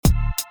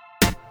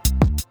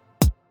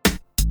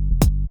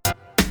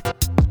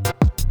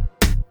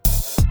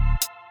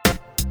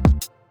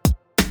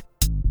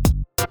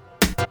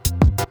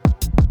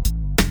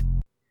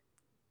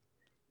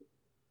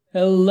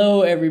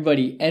Hello,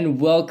 everybody,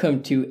 and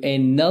welcome to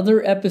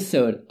another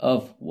episode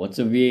of What's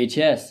a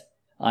VHS.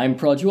 I'm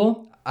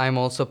Prajwal, I'm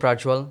also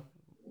Prajwal.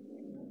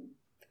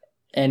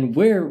 and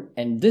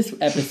this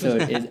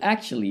episode is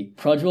actually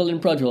Prajwal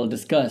and Prajwal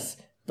discuss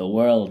the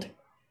world.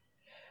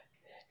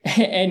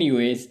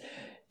 Anyways,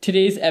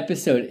 today's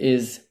episode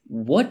is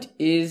what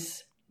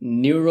is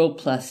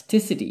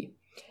neuroplasticity?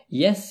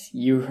 Yes,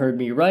 you heard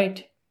me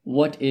right.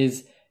 What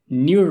is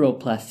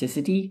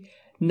neuroplasticity,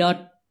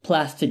 not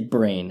plastic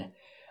brain?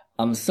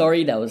 I'm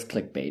sorry that was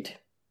clickbait.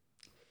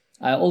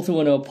 I also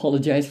want to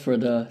apologize for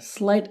the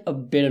slight a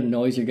bit of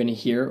noise you're going to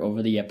hear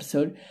over the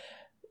episode.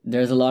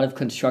 There's a lot of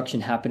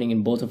construction happening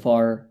in both of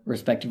our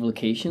respective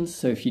locations,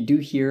 so if you do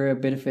hear a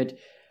bit of it,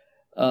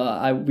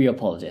 we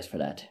apologize for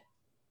that.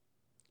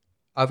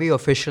 Are we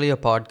officially a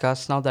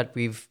podcast now that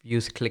we've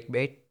used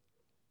clickbait?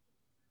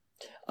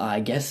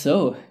 I guess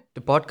so. Do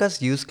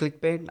podcasts use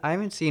clickbait? I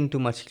haven't seen too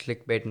much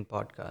clickbait in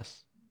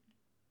podcasts.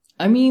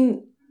 I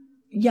mean,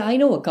 yeah, I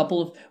know a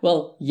couple of.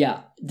 Well,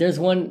 yeah, there's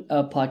one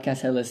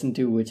podcast I listen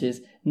to which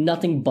is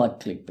nothing but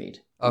clickbait.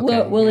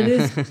 Okay. Well, it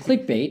is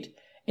clickbait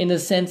in the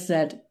sense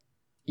that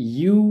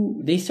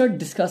they start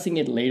discussing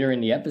it later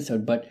in the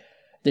episode, but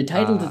the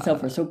titles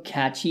itself are so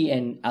catchy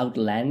and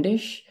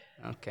outlandish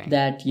Okay.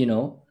 that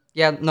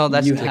Yeah, no,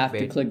 that's you have to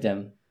clickbait. click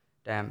them.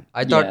 Damn.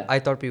 Yeah, I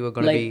thought we were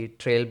gonna like be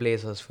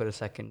trailblazers for a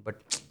second,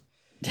 but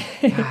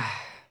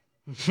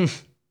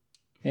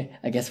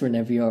I guess we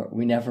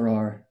never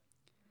are.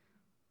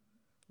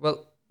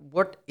 well,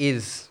 what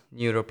is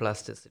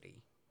neuroplasticity?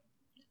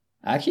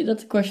 Actually,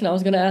 that's a question I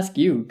was gonna ask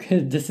you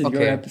because this is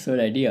your Okay, episode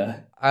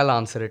idea. I'll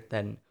answer it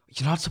then.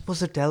 You're not supposed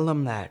to tell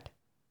them that.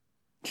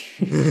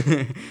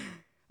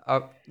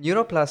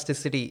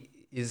 Neuroplasticity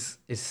is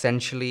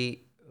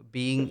essentially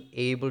being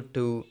able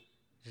to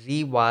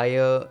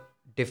rewire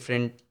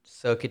different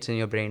circuits in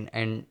your brain.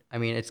 And I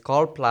mean, it's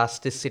called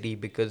plasticity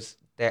because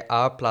there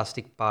are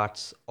plastic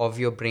parts of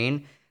your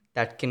brain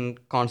that can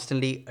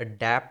constantly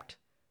adapt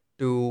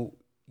to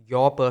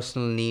your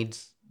personal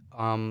needs.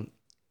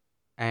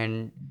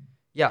 And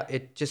yeah,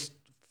 it just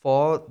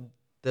for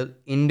the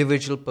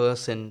individual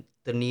person,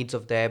 the needs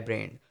of their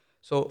brain.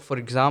 So, for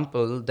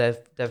example,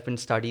 there've been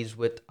studies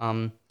with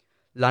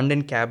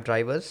London cab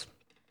drivers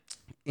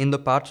in the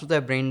parts of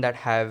their brain that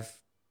have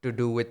to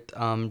do with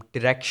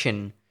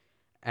direction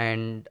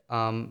and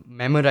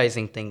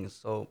memorizing things.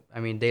 So, I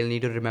mean, they'll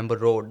need to remember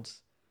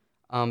roads.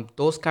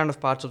 Those kind of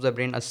parts of their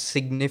brain are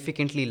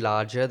significantly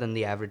larger than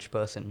the average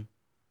person.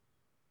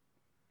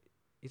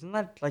 Isn't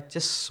that like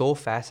just so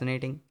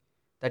fascinating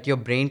that your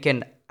brain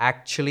can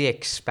actually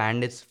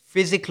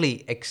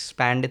physically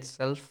expand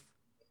itself?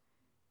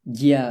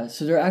 Yeah,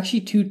 so there are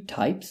actually two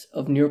types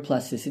of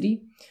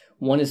neuroplasticity.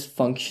 One is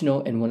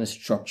functional and one is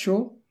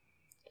structural.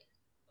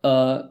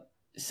 Uh,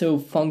 so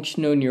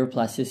functional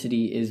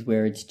neuroplasticity is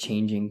where it's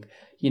changing,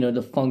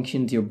 the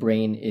functions your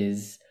brain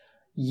is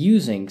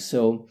using.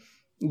 So,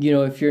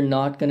 if you're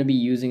not going to be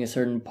using a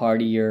certain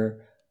part of your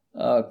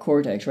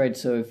cortex, right?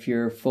 So if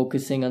you're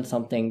focusing on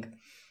something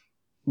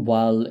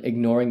while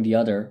ignoring the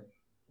other,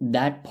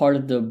 that part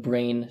of the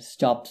brain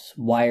stops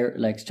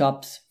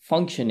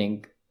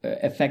functioning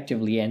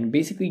effectively and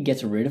basically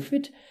gets rid of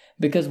it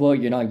because, well,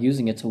 you're not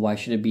using it, so why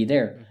should it be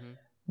there?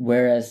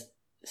 Whereas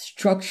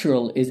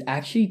structural is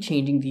actually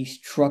changing the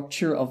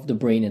structure of the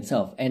brain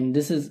itself, and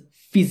this is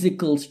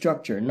physical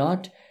structure,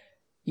 not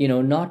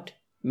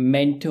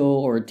mental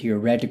or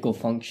theoretical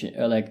function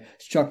like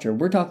structure.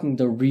 We're talking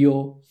the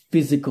real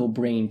physical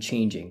brain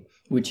changing,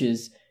 which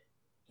is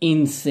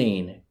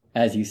insane,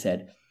 as you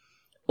said.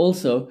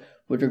 Also,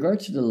 with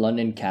regards to the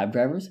London cab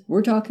drivers,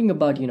 we're talking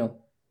about,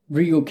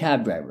 real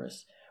cab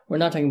drivers. We're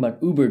not talking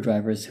about Uber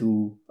drivers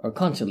who are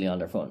constantly on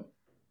their phone.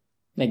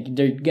 Like,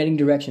 they're getting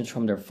directions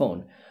from their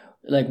phone.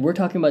 Like, we're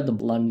talking about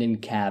the London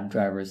cab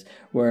drivers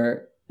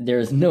where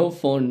there's no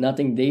phone,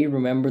 nothing. They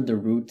remember the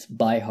routes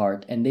by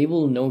heart and they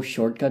will know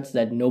shortcuts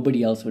that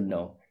nobody else would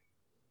know.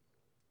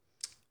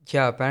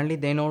 Yeah, apparently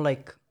they know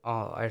like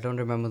I don't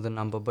remember the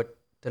number, but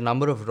the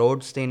number of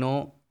roads they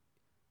know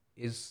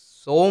is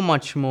so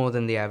much more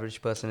than the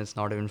average person. It's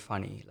not even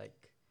funny. Like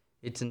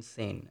it's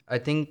insane. I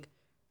think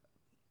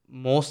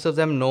most of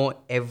them know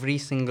every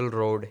single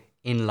road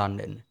in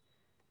London.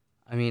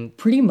 I mean,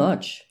 Pretty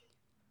much.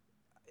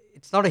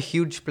 it's not a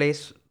huge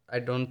place, I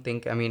don't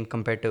think. I mean,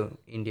 compared to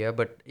India,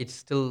 but it's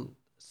still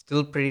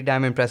pretty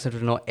damn impressive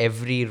to know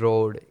every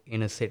road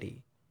in a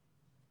city.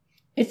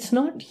 It's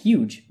not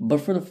huge,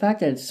 but for the fact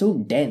that it's so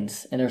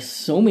dense and there's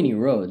so many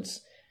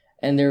roads,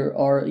 and there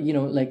are,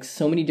 like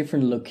so many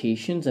different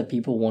locations that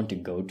people want to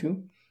go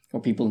to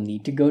or people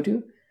need to go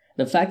to,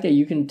 the fact that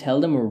you can tell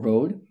them a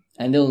road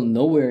and they'll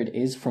know where it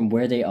is from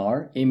where they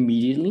are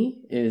immediately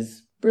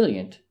is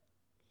brilliant.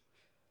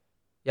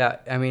 Yeah,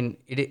 I mean,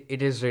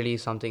 it is really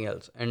something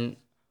else. And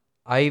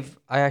I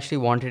actually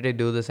wanted to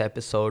do this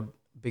episode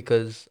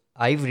because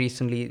I've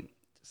recently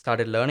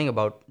started learning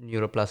about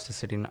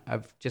neuroplasticity. And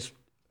I've just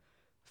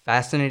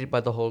fascinated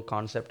by the whole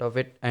concept of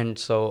it, and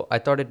so I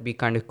thought it'd be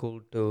kind of cool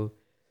to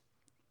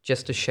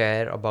just to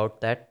share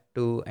about that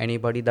to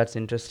anybody that's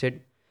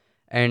interested.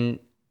 and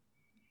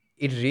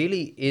it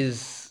really is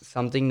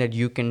something that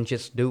you can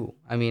just do.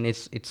 I mean,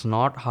 it's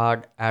not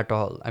hard at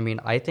all. I mean,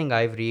 I think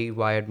I've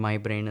rewired my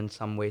brain in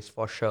some ways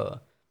for sure.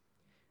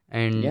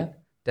 And Yeah.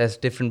 there's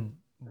different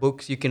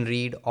books you can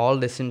read or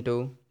listen to.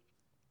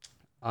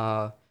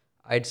 uh,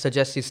 I'd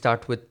suggest you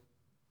start with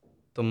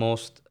the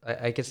most,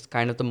 I guess,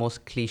 kind of the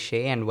most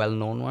cliche and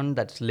well-known one,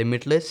 that's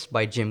Limitless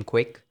by Jim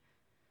Quick.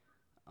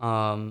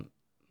 um,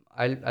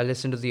 I'll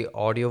listen to the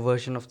audio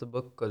version of the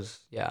book because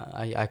yeah,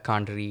 I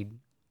can't read,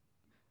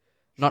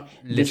 not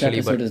This literally,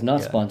 episode but is not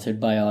yeah. sponsored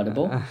by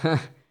Audible.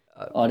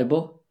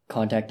 Audible,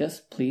 contact us,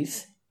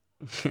 please.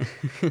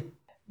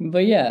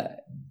 But yeah,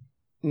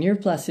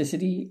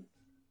 neuroplasticity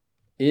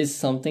is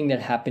something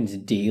that happens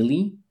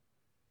daily,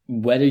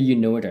 whether you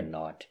know it or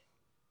not.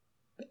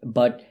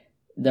 But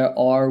there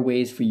are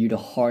ways for you to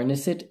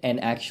harness it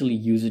and actually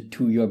use it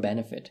to your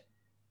benefit.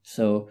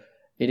 So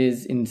it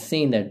is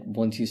insane that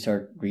once you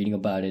start reading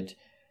about it,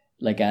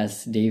 like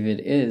as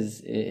David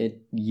is,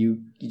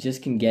 you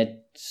just can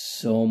get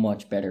so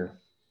much better.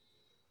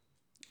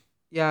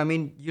 Yeah, I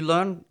mean, you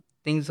learn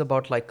things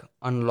about like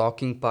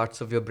unlocking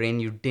parts of your brain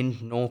you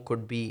didn't know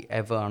could be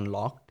ever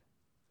unlocked.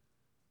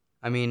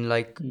 I mean,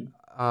 like, Mm.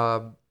 I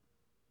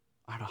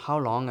don't know, how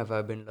long have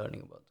I been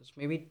learning about this?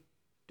 Maybe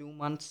 2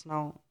 months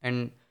now,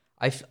 and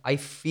I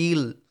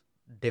feel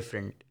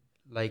different.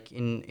 Like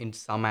in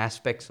some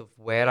aspects of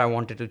where I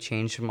wanted to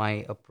change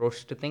my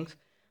approach to things.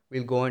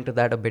 We'll go into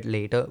that a bit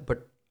later,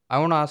 but I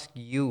want to ask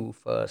you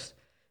first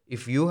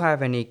if you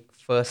have any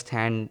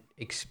first-hand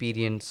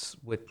experience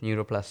with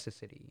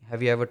neuroplasticity.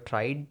 Have you ever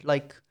tried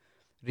like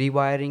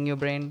rewiring your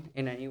brain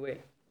in any way?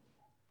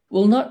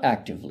 Well, not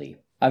actively.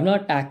 I've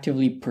not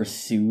actively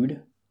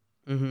pursued,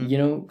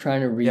 Mm-hmm.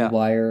 trying to Yeah.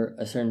 rewire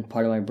a certain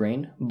part of my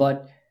brain,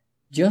 but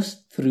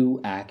just through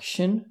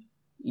action,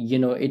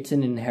 it's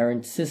an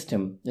inherent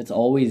system. It's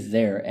always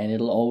there and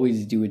it'll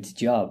always do its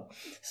job.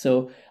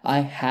 So I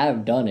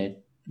have done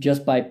it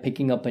just by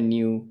picking up a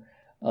new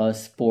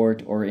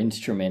sport or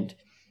instrument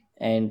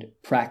and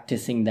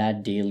practicing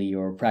that daily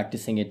or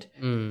practicing it,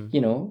 Mm.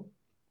 you know,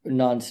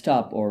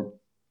 nonstop or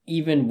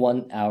even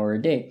 1 hour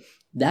a day.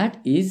 That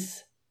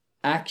is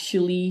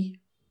actually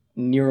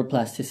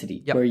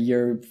neuroplasticity, where Yep.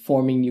 you're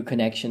forming new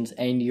connections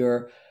and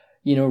you're,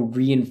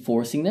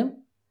 reinforcing them.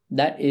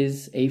 That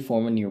is a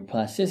form of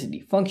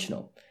neuroplasticity,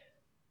 functional.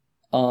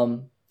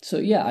 So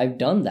yeah, I've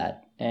done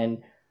that.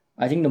 And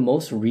I think the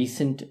most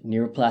recent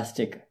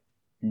neuroplastic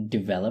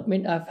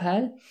development I've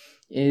had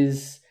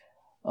is,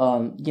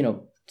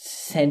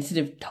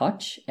 sensitive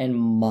touch and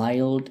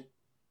mild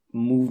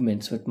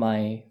movements with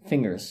my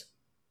fingers.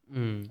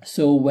 Mm.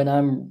 So when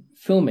I'm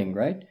filming,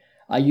 right,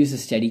 I use a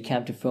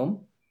Steadicam to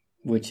film,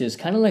 which is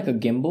kind of like a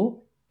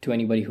gimbal to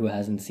anybody who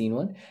hasn't seen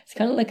one. It's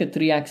kind of like a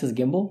three-axis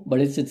gimbal, but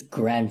it's its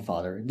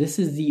grandfather. This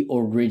is the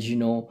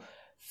original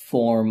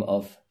form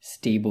of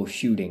stable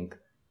shooting,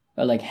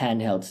 or like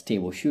handheld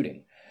stable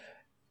shooting.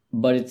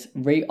 But it's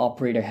very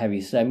operator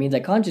heavy, so that means I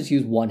can't just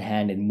use one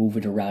hand and move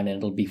it around and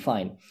it'll be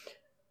fine.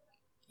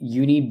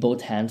 You need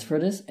both hands for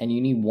this, and you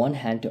need one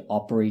hand to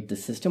operate the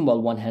system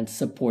while one hand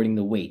supporting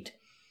the weight.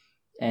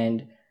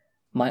 And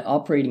my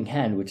operating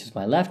hand, which is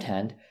my left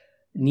hand,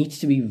 needs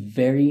to be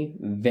very,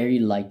 very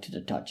light to the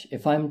touch.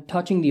 If I'm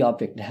touching the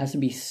object, it has to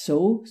be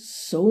so,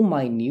 so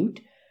minute,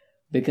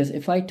 because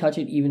if I touch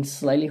it even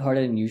slightly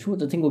harder than usual,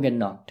 the thing will get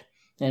knocked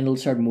and it'll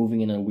start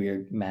moving in a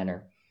weird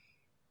manner.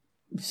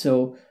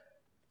 So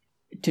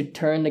to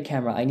turn the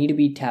camera, I need to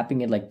be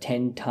tapping it like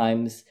 10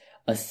 times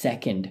a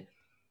second,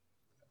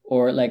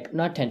 or like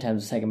not 10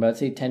 times a second, but I'd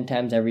say 10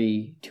 times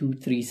every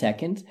 2-3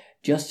 seconds,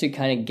 just to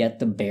kind of get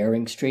the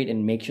bearing straight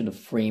and make sure the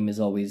frame is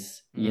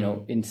always,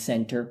 Mm. in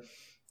center.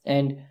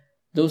 And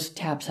those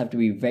taps have to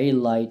be very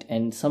light,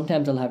 and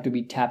sometimes I'll have to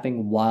be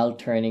tapping while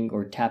turning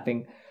or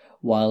tapping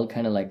while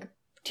kind of like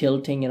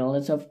tilting and all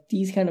that stuff.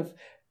 These kind of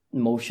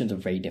motions are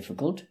very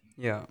difficult,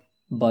 Yeah.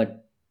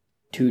 but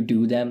to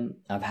do them,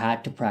 I've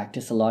had to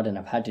practice a lot and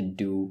I've had to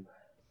do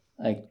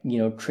like,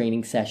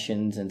 training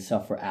sessions and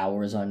stuff for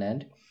hours on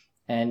end.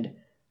 And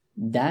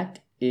that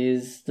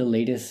is the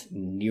latest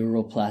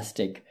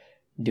neuroplastic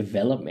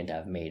development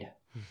I've made.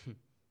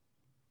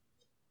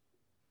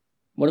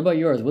 What about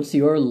yours? What's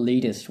your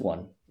latest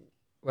one?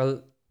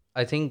 Well,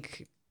 I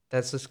think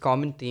there's this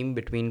common theme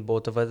between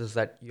both of us is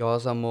that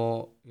yours are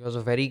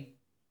very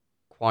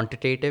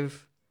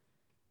quantitative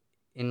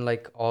in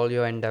like all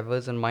your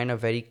endeavors, and mine are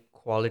very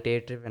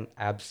qualitative and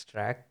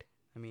abstract.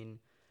 I mean,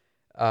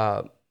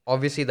 uh,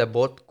 obviously they're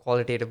both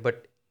qualitative,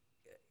 but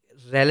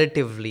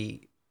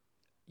relatively,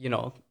 you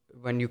know,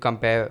 when you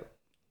compare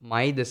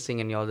my this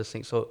thing and your this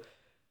thing. So,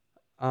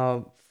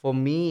 for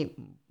me,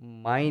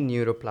 my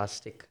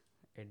neuroplastic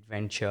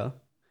adventure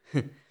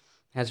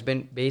has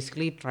been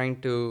basically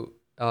trying to,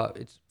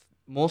 it's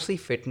mostly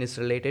fitness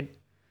related.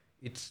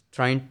 It's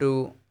trying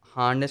to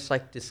harness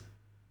like this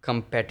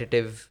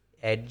competitive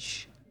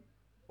edge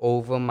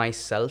over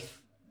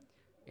myself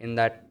in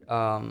that,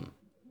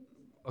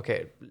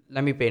 okay,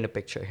 let me paint a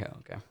picture here.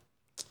 Okay,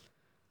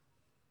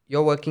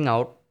 you're working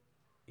out.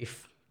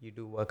 If you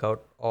do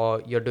workout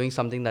or you're doing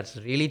something that's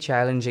really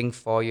challenging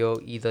for your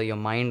either your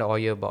mind or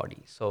your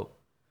body. So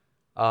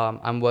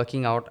I'm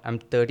working out. I'm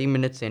 30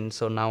 minutes in,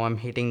 so now I'm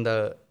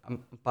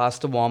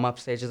past the warm up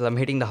stages. I'm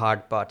hitting the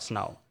hard parts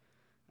now.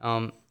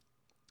 Um,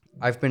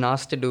 I've been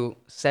asked to do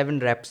 7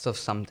 reps of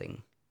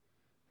something.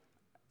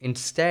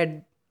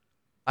 Instead,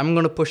 I'm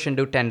going to push and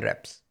do 10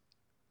 reps.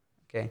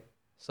 Okay.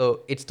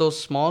 So it's those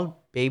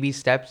small baby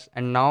steps.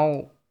 And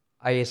now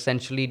I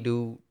essentially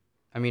do,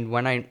 I mean,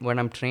 when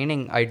I'm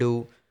training, I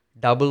do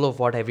double of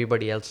what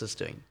everybody else is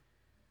doing.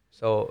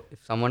 So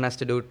if someone has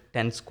to do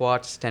 10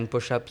 squats, 10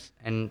 push-ups,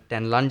 and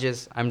 10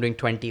 lunges, I'm doing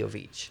 20 of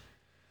each,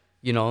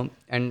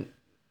 and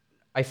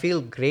I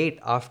feel great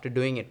after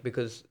doing it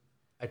because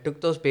I took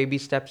those baby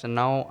steps and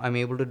now I'm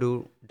able to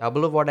do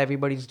double of what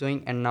everybody's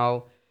doing. And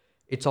now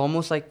it's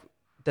almost like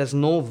there's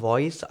no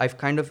voice. I've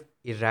kind of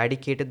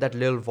eradicated that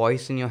little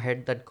voice in your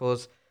head that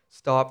goes,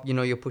 stop,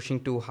 you're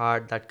pushing too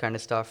hard, that kind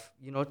of stuff.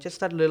 Just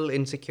that little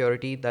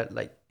insecurity that,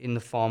 like, in the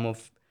form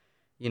of,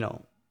 you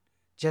know,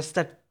 just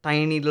that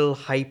tiny little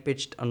high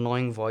pitched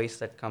annoying voice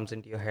that comes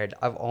into your head.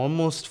 I've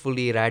almost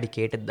fully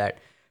eradicated that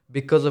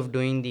because of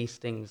doing these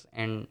things.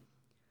 And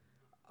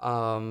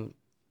um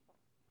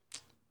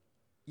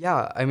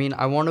yeah, I mean,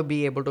 I want to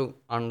be able to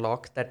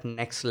unlock that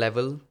next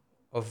level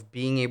of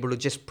being able to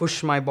just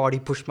push my body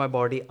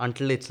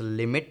until its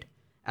limit,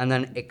 and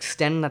then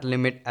extend that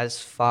limit as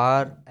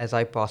far as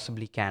I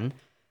possibly can.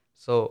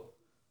 So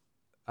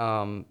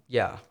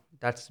yeah,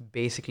 that's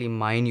basically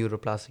my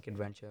neuroplastic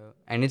adventure,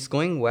 and it's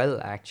going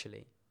well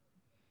actually.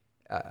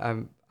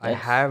 I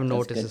have That's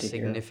noticed good a to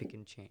hear.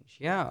 significant change.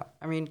 Yeah,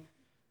 I mean,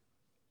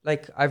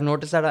 like, I've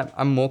noticed that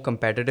I'm more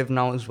competitive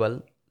now as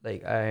well.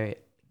 Like,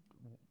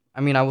 I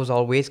mean, I was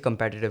always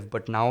competitive,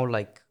 but now,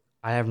 like,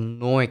 I have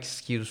no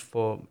excuse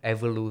for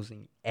ever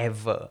losing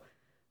ever.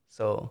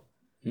 So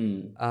Hmm.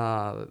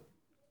 uh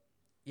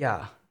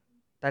yeah,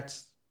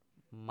 that's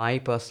my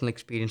personal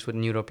experience with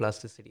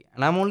neuroplasticity,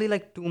 and I'm only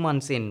like 2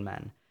 months in,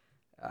 man.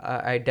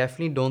 I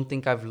definitely don't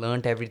think I've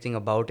learned everything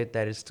about it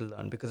there is to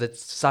learn because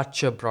it's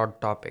such a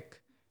broad topic.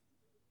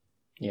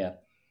 Yeah.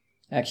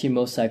 Actually,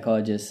 most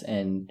psychologists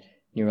and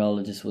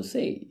neurologists will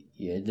say,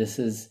 yeah, this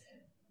is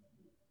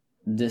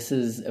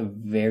a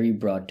very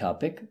broad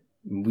topic.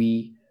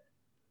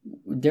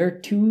 There are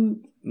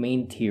two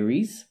main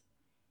theories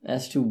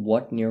as to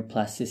what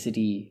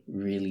neuroplasticity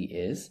really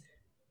is.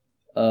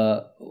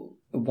 Uh,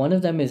 One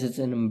of them is it's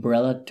an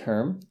umbrella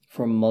term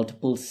for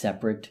multiple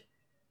separate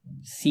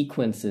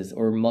sequences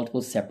or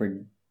multiple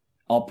separate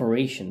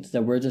operations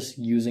that we're just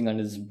using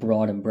under this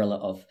broad umbrella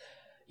of,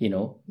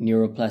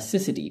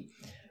 neuroplasticity,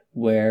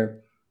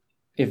 where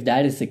if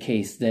that is the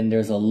case, then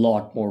there's a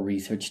lot more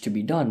research to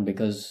be done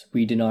because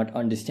we do not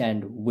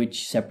understand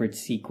which separate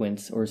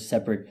sequence or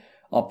separate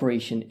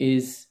operation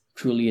is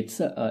truly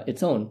its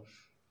own.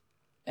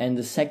 And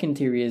the second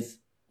theory is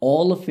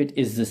all of it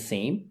is the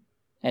same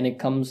and it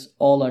comes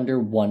all under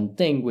one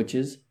thing, which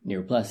is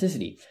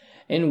neuroplasticity,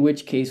 in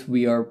which case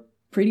we are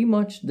pretty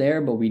much there,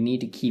 but we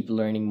need to keep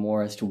learning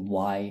more as to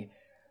why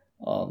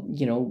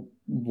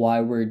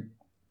we're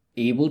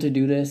able to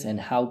do this and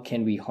how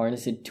can we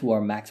harness it to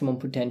our maximum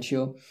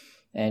potential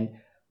and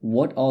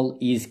what all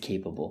is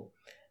capable.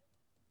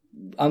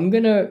 I'm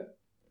gonna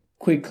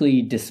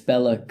quickly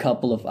dispel a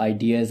couple of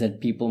ideas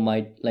that people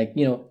might like,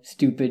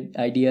 stupid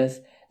ideas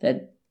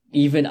that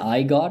even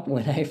I got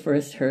when I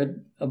first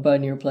heard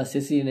about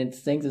neuroplasticity and its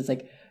things. It's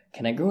like,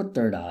 can I grow a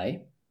third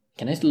eye?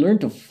 Can I learn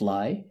to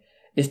fly?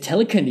 Is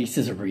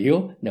telekinesis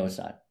real? No, it's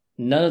not.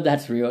 None of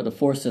that's real. The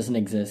force doesn't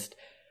exist.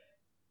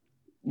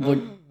 What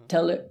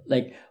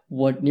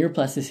what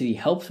neuroplasticity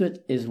helps with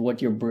is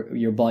what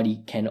your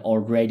body can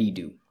already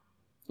do,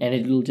 and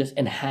it will just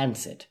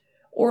enhance it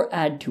or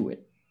add to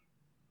it.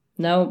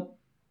 Now,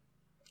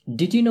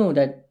 did you know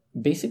that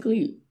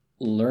basically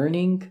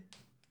learning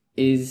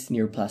is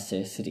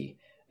neuroplasticity?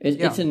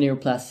 Yeah. It's a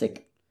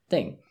neuroplastic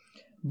thing.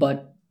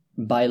 But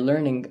by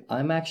learning,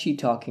 I'm actually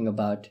talking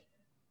about,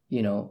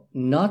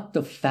 not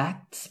the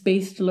facts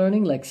based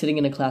learning, like sitting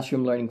in a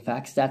classroom learning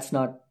facts. That's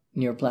not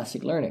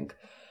neuroplastic learning.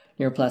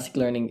 Neuroplastic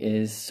learning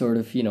is sort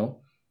of,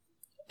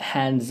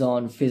 hands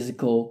on,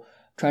 physical,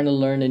 trying to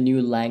learn a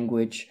new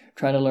language,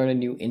 trying to learn a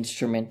new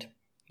instrument,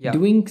 Yeah.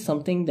 doing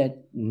something that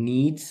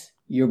needs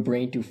your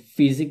brain to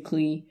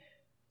physically,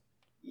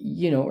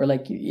 or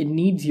like it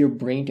needs your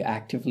brain to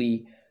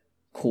actively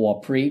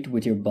cooperate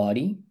with your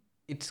body.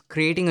 It's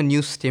creating a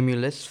new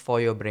stimulus for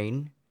your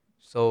brain.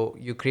 So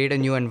you create a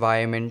new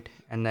environment,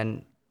 and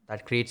then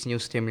that creates new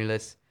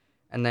stimulus,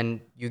 and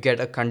then you get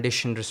a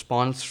conditioned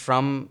response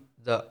from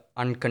the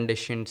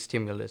unconditioned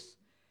stimulus.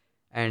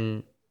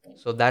 And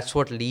so that's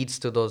what leads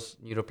to those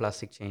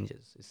neuroplastic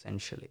changes,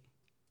 essentially.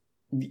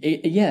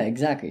 Yeah,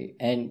 exactly.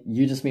 And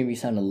you just made me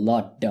sound a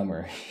lot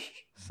dumber.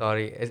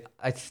 Sorry,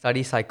 I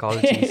study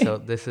psychology, so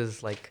this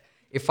is like,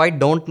 if I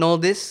don't know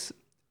this,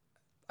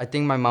 I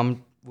think my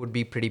mom would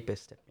be pretty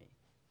pissed at me.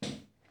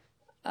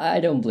 I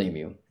don't blame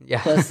you.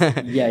 Yeah. Plus,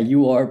 yeah,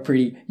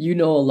 you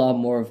know a lot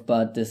more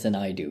about this than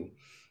I do.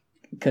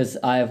 Because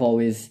I have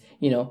always,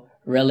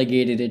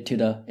 relegated it to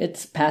the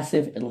it's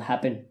passive, it'll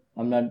happen.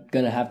 I'm not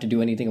gonna have to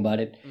do anything about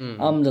it.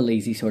 I'm the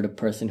lazy sort of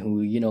person who,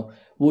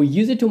 will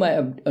use it to my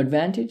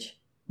advantage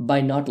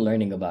by not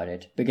learning about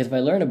it. Because if I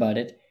learn about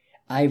it,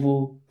 I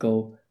will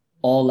go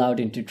all out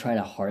into trying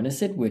to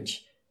harness it,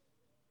 which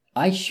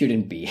I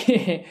shouldn't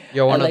be.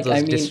 You're one And of like, I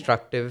those mean,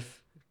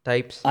 destructive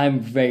types. I'm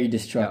very Yeah.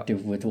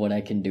 destructive with what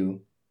I can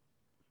do.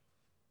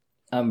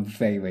 I'm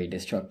very, very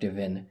destructive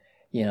in,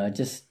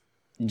 just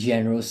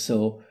general.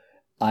 So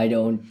I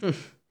don't,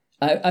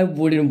 I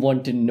wouldn't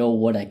want to know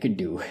what I could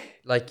do.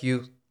 Like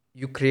you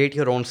create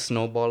your own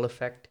snowball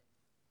effect.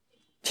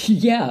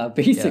 Yeah, Yeah.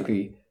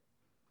 basically.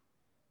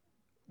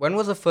 When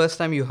was the first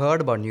time you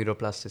heard about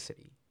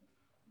neuroplasticity?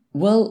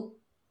 Well,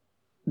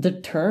 the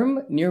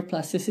term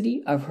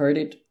neuroplasticity, I've heard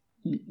it,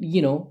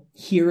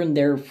 here and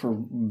there for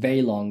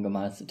very long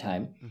amounts of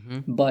time.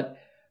 But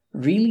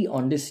really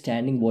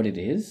understanding what it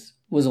is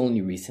was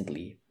only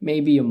recently.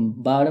 Maybe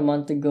about a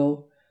month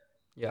ago.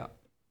 Yeah.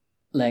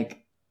 Like,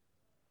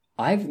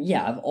 I've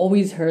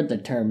always heard the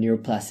term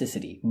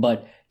neuroplasticity,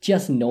 but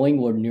just knowing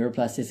what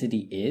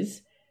neuroplasticity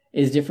is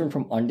different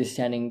from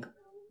understanding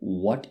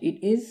what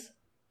it is.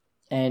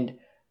 And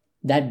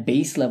that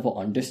base level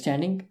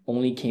understanding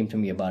only came to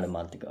me about a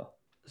month ago.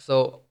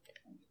 So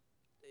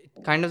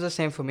kind of the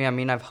same for me. I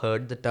mean, I've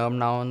heard the term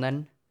now and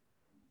then,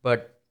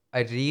 but I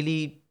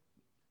really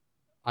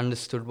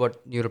understood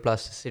what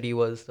neuroplasticity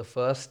was the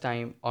first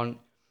time on.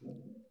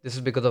 This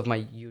is because of my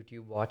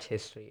YouTube watch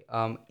history.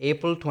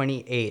 April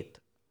 28th,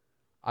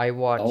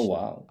 Oh,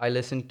 wow. I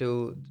listened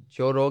to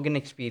Joe Rogan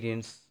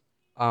Experience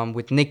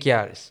with Nick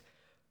Yaris.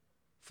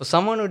 For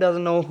someone who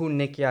doesn't know who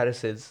Nick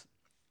Yaris is,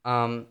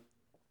 um,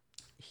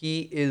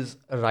 he is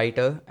a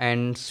writer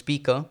and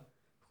speaker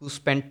who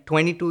spent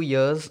 22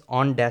 years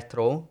on death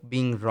row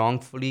being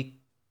wrongfully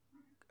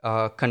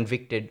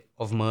convicted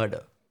of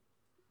murder.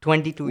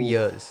 22 Oof.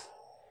 years.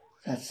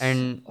 That's,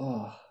 And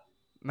oh.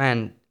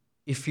 man,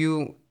 if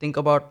you think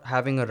about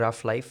having a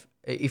rough life,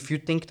 if you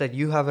think that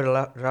you have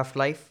a rough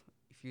life,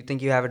 if you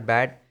think you have it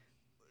bad,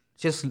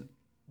 just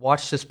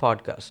watch this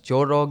podcast.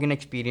 Joe Rogan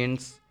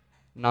Experience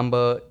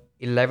number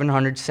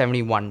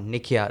 1171,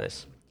 Nick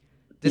Yaris.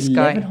 This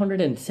guy,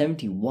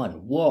 1171.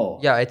 Whoa.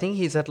 yeah, I think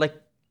he's at like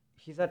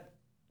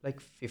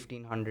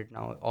 1500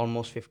 now,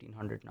 almost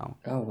 1500 now.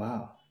 Oh,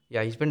 wow.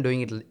 Yeah, he's been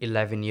doing it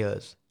 11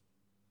 years.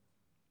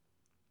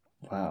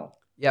 Wow.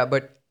 Yeah,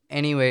 but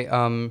anyway,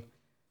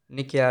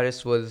 Nick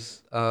Yaris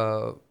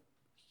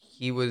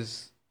he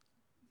was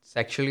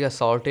sexually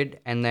assaulted,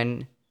 and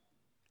then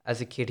as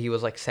a kid he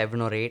was like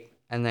 7 or 8,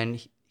 and then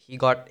he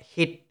got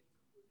hit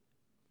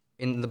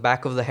in the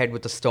back of the head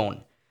with a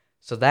stone.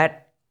 So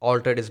that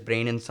altered his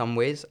brain in some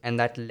ways, and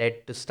that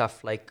led to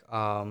stuff like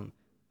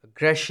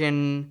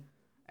aggression,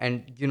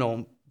 and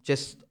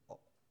just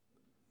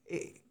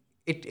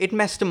it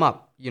messed him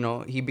up.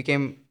 He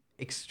became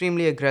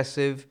extremely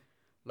aggressive,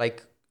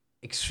 like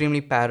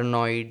extremely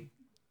paranoid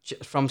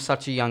from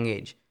such a young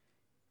age.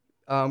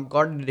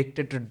 Got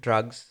addicted to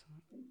drugs.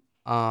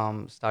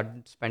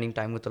 Started spending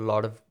time with a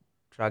lot of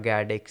drug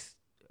addicts.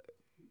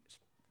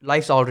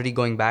 Life's already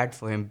going bad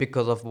for him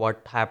because of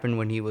what happened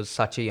when he was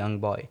such a young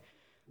boy.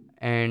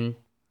 And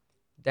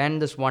then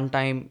this one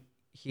time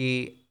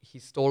he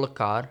stole a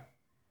car,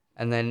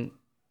 and then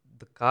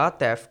the car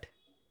theft,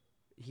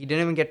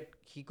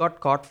 he got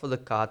caught for the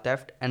car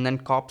theft, and then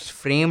cops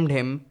framed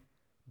him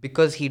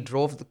because he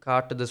drove the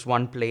car to this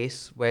one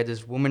place where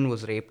this woman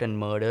was raped and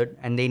murdered,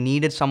 and they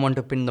needed someone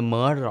to pin the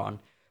murder on.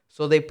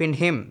 So they pinned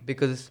him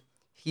because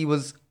he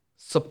was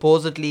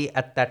supposedly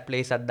at that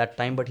place at that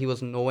time, but he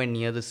was nowhere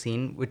near the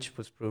scene, which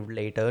was proved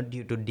later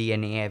due to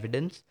DNA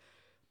evidence.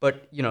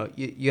 But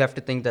you have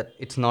to think that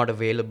it's not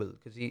available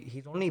because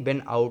he's only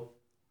been out.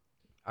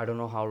 I don't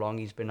know how long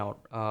he's been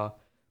out,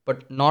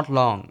 but not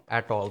long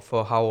at all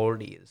for how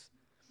old he is.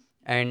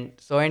 And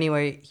so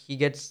anyway, he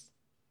gets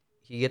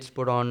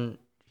put on.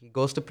 He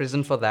goes to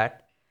prison for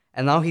that,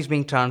 and now he's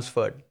being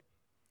transferred.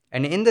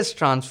 And in this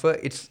transfer,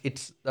 it's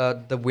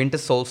the winter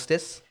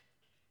solstice,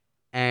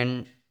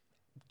 and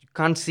you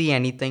can't see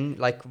anything.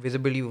 Like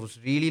visibility was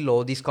really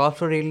low. These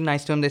cops were really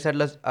nice to him. They said,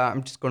 "Let's.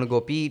 I'm just gonna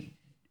go pee,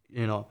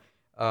 you know,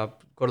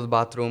 go to the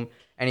bathroom."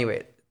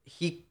 Anyway,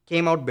 he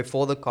came out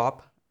before the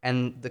cop,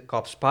 and the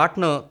cop's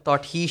partner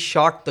thought he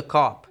shot the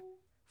cop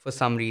for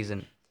some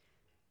reason.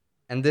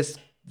 And this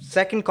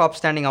second cop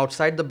standing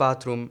outside the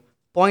bathroom,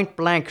 point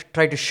blank,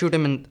 tried to shoot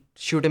him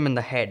in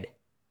the head.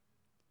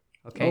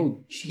 Okay,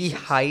 Oh, he Jesus.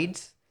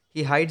 hides.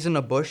 He hides in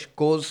a bush,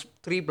 goes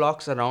 3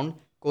 blocks around,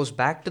 goes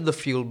back to the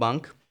fuel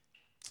bunk.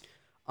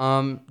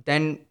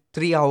 Then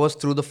 3 hours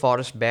through the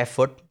forest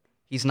barefoot.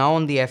 He's now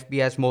on the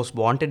FBI's most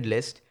wanted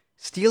list.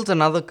 Steals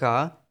another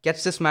car,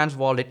 gets this man's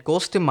wallet,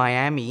 goes to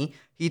Miami.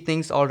 He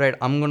thinks, all right,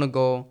 I'm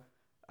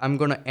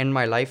gonna end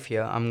my life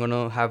here. I'm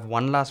gonna have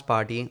one last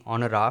party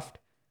on a raft.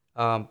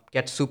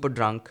 Get super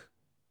drunk,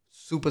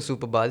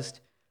 super buzzed,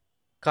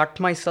 cut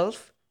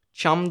myself,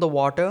 chum the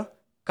water,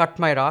 cut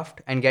my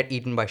raft, and get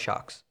eaten by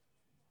sharks.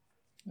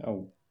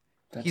 Oh,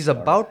 that's He's dark.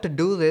 about to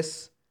do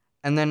this,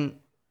 and then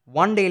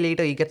one day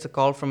later he gets a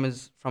call from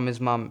his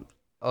mom.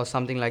 or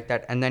something like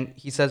that. And then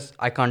he says,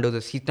 I can't do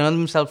this. He turned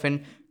himself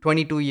in.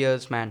 22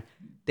 years, man.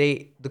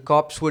 The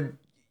cops would,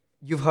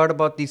 you've heard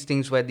about these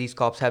things where these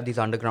cops have these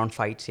underground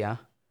fights, yeah,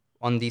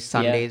 on these Yeah.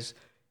 Sundays.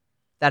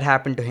 That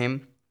happened to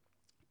him.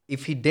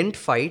 If he didn't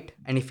fight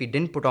and if he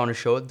didn't put on a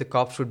show, the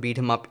cops would beat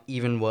him up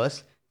even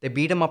worse. They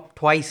beat him up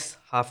twice,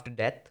 half to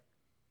death.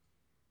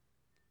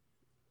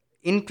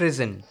 In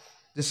prison,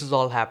 this is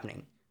all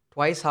happening.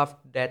 Twice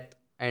half to death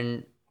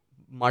and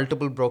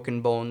multiple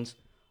broken bones.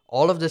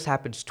 All of this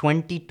happens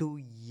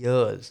 22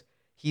 years.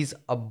 He's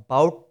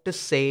about to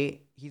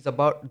say,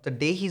 the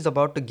day he's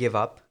about to give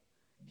up,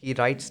 he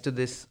writes to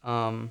this,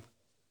 oh,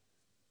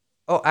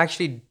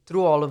 actually,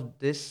 through all of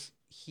this,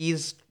 he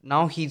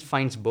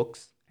finds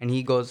books and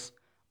he goes,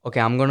 okay,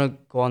 I'm gonna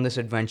go on this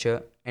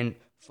adventure, and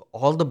for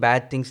all the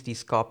bad things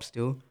these cops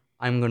do,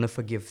 I'm gonna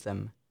forgive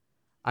them.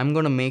 I'm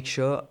gonna make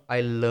sure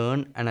I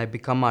learn and I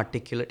become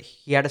articulate.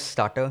 He had a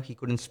stutter; he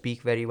couldn't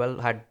speak very well,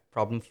 had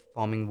problem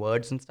forming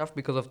words and stuff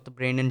because of the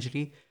brain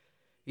injury.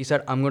 He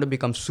said, I'm going to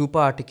become super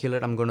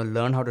articulate. I'm going to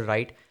learn how to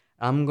write.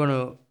 I'm going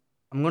to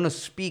I'm going to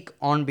speak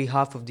on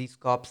behalf of these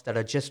cops that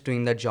are just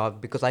doing their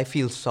job because I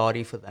feel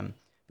sorry for them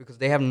because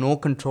they have no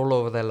control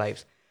over their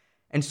lives.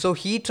 And so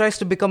he tries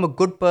to become a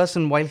good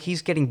person while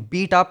he's getting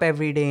beat up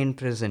every day in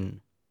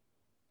prison.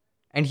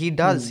 And he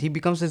does. Hmm. He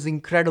becomes this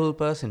incredible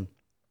person.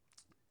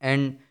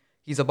 And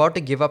he's about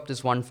to give up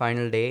this one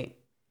final day.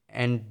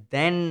 And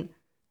then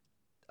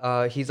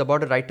he's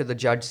about to write to the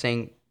judge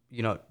saying,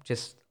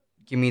 just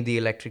give me the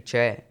electric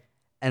chair.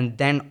 And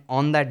then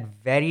on that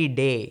very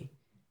day,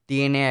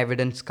 DNA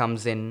evidence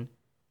comes in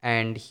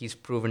and he's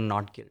proven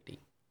not guilty.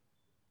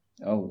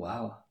 Oh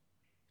wow.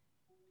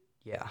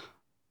 Yeah.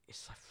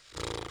 It's,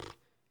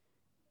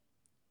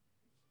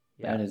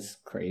 yeah. That is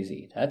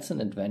crazy. That's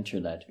an adventure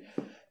that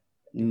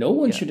no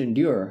one Yeah. should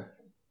endure.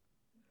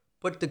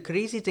 But the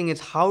crazy thing is,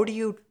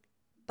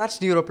 that's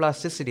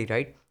neuroplasticity,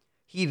 right?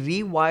 He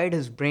rewired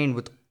his brain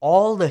with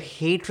all the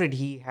hatred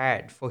he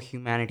had for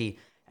humanity.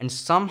 And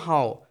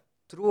somehow,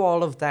 through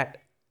all of that,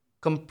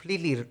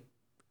 completely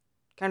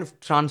kind of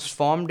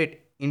transformed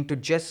it into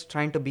just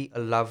trying to be a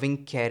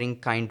loving, caring,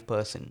 kind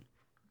person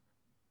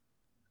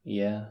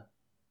Yeah,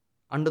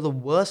 under the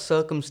worst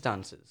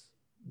circumstances.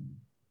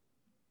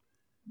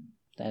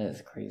 that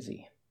is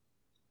crazy.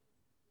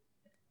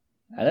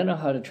 I don't know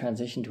how to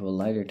transition to a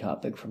lighter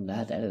topic from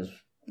that. That is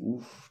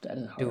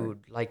hard. Dude,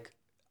 like,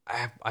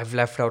 I've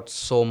left out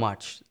so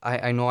much.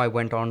 I know I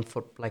went on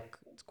for like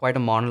it's quite a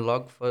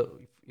monologue for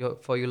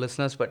you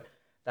listeners, but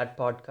that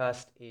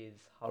podcast is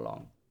how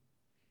long?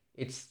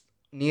 It's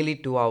nearly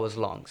 2 hours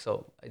long,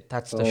 so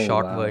that's the Oh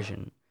short wow.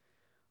 version.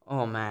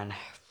 Oh man.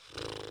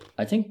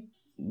 I think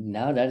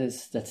now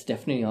that's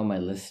definitely on my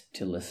list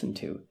to listen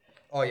to.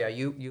 Oh yeah,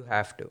 you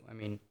have to. I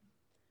mean,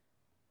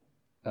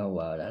 Oh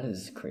wow, that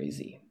is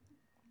crazy.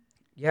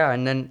 yeah,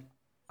 and then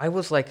I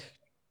was like,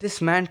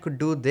 this man could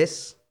do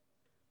this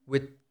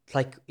with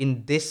like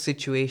in this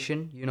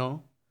situation.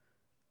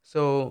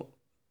 So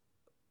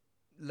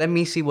let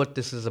me see what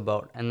this is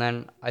about. And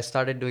then I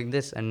started doing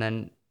this, and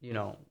then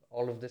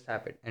all of this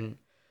happened. And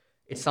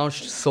it sounds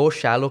so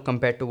shallow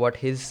compared to what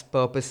his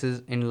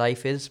purposes in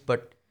life is,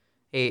 but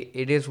hey,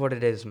 it is what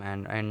it is,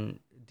 man. And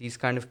these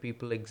kind of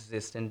people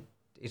exist, and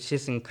it's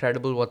just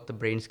incredible what the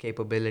brain's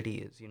capability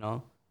is.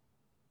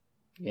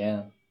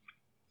 Yeah.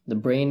 The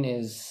brain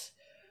is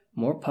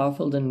more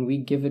powerful than we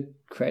give it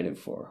credit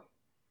for.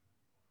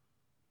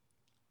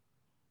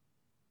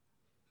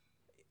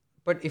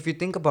 But if you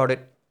think about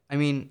it, I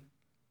mean,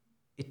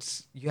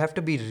 it's you have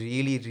to be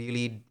really,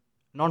 really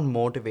not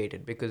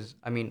motivated, because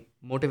I mean,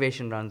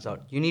 motivation runs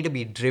out. You need to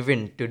be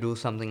driven to do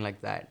something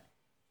like that.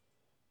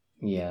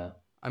 Yeah.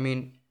 I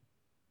mean,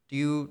 do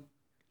you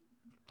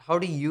how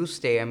do you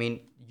stay? I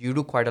mean, you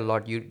do quite a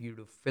lot. You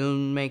do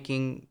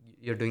filmmaking,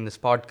 you're doing this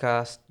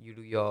podcast, you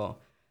do your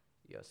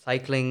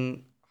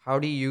cycling. How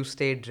do you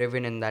stay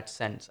driven in that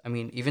sense? I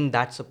mean, even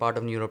that's a part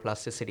of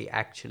neuroplasticity,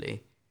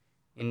 actually,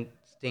 in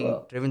staying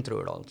Well, driven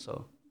through it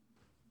also.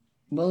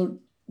 well,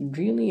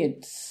 really,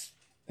 it's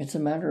a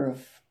matter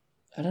of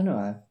I don't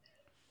know.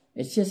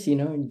 It's just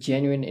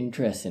genuine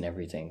interest in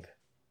everything.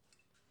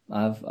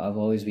 I've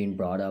always been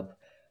brought up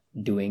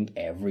doing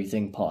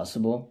everything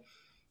possible.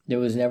 There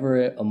was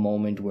never a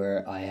moment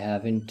where I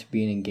haven't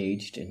been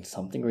engaged in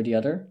something or the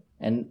other,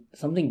 and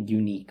something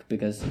unique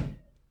because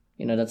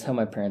that's how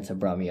my parents have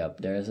brought me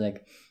up. There's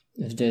like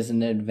if there's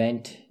an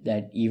event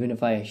that even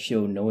if I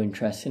show no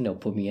interest in, they'll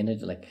put me in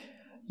it. Like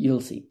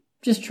you'll see,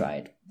 just try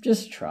it,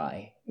 just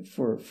try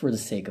for the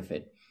sake of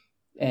it.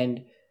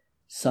 And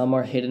some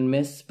are hit and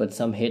miss, but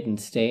some hit and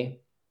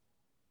stay.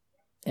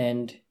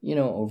 And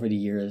over the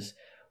years,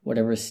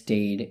 whatever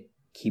stayed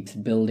keeps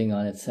building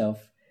on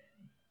itself.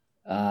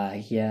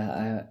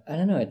 Yeah, I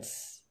don't know.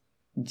 It's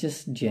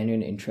just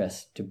genuine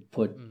interest to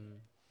put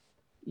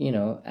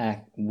Mm.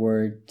 act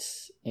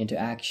words into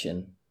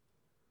action,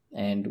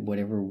 and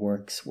whatever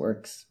works.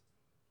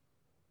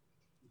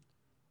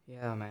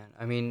 Yeah, man.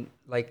 I mean,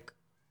 like,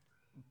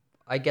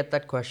 I get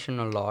that question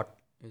a lot.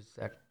 Is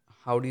that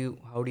how do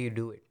you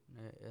do it?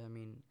 I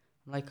mean,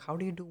 I'm like, how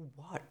do you do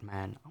what,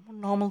 man? I'm a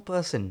normal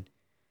person.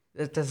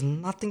 There's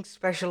nothing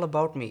special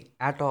about me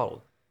at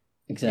all.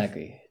 If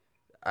Exactly.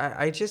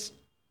 I just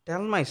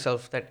tell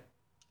myself that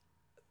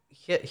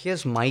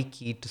here's my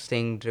key to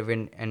staying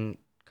driven and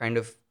kind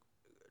of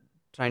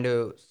trying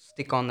to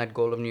stick on that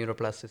goal of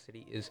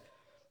neuroplasticity is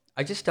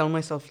I just tell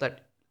myself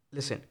that,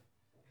 listen,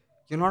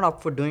 you're not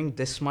up for doing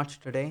this much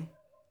today,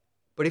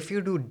 but if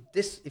you do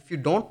this, if you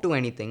don't do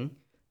anything,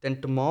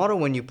 then tomorrow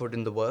when you put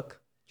in the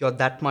work, you're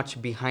that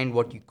much behind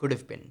what you could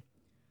have been.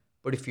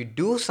 But if you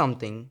do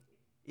something,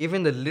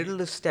 even the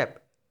littlest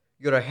step,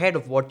 you're ahead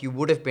of what you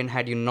would have been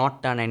had you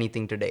not done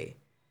anything today.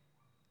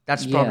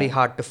 That's probably Yeah.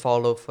 hard to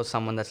follow for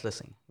someone that's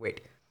listening.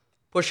 Wait.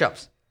 Push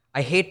ups.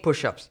 I hate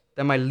push ups.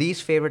 They're my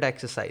least favorite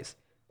exercise.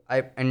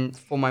 And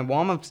for my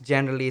warm ups,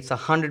 generally, it's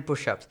 100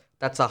 push ups.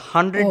 That's a Oh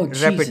 100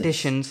 Jesus.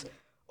 repetitions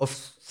of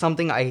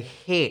something I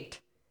hate.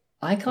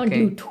 I can't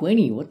do Okay.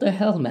 20. What the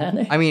hell,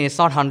 man? I mean, it's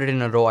not 100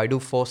 in a row. I do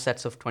 4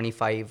 sets of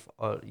 25,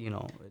 or.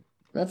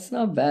 That's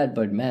not bad,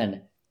 but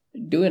man,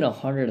 doing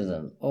 100 of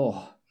them.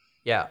 Oh,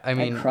 Yeah, I I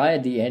mean, cry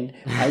at the end.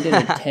 I did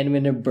a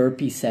 10-minute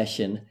burpee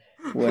session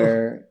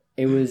where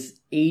it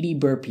was 80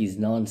 burpees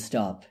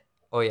nonstop.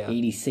 oh, yeah.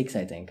 86,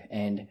 I think.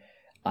 And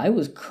I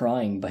was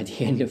crying by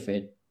the end of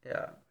it.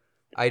 Yeah.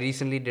 I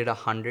recently did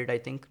 100, I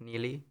think,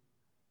 nearly.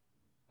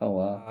 Oh,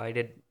 wow. I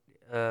did,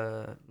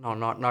 no,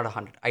 not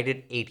 100. I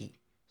did 80,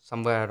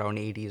 somewhere around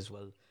 80 as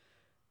well.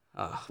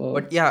 But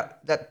Well, yeah,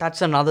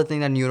 that's another thing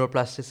that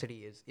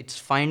neuroplasticity is. It's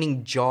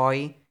finding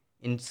joy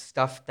in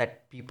stuff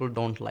that people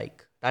don't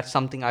like. That's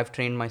something I've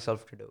trained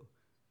myself to do.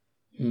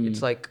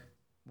 It's like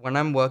when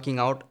I'm working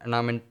out and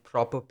I'm in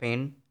proper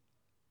pain,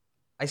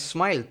 I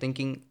smile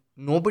thinking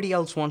nobody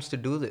else wants to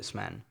do this,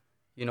 man.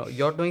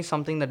 You're doing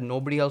something that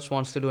nobody else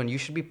wants to do, and you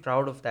should be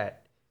proud of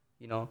that.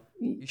 You know,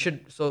 you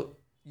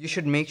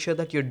should make sure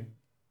that you're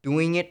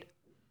doing it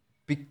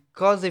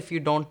because if you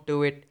don't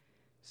do it,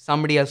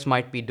 somebody else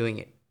might be doing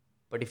it.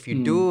 But if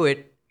you do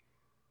it,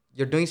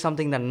 you're doing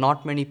something that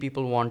not many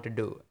people want to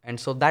do. And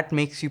so that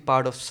makes you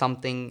part of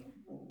something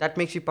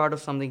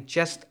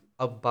just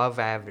above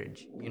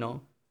average.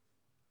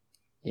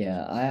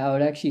 yeah, I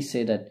would actually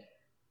say that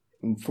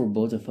for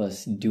both of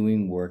us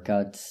doing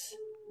workouts,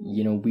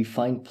 we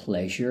find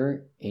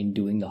pleasure in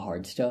doing the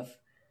hard stuff.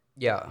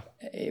 Yeah.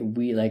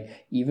 We like,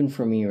 even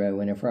for me, right,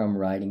 whenever I'm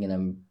riding and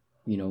I'm,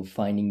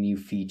 finding new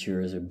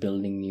features or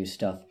building new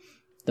stuff,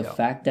 the Yeah.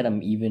 fact that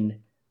I'm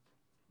even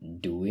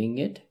doing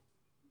it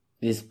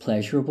is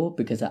pleasurable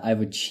because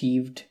I've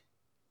achieved,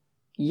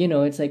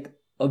 it's like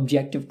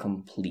objective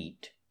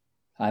complete.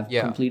 I've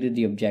Yeah. completed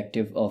the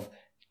objective of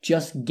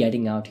just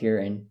getting out here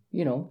and,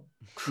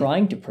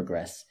 trying to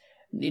progress.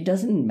 It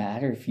doesn't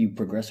matter if you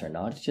progress or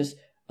not, it's just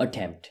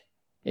attempt.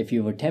 If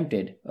you've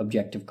attempted,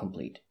 objective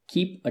complete.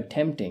 Keep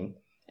attempting,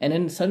 and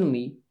then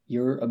suddenly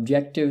your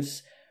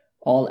objectives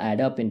all add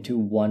up into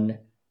one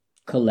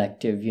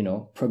collective,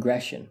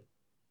 progression.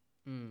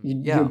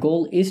 Your Yeah.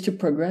 goal is to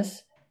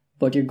progress,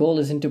 but your goal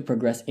isn't to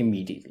progress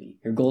immediately.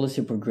 Your goal is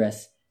to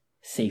progress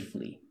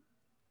safely.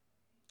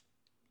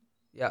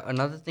 Yeah.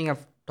 Another thing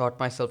I've taught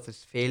myself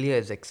is failure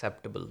is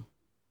acceptable.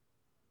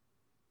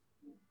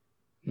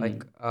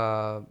 Like,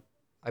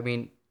 I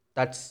mean,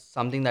 that's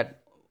something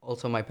that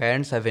also my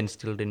parents have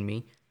instilled in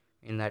me.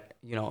 In that,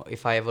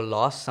 if I ever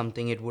lost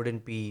something, it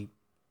wouldn't be,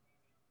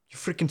 you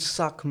freaking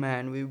suck,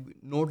 man. We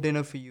no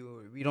dinner for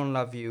you. We don't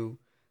love you.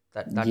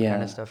 That kind of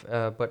Yeah, stuff.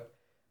 But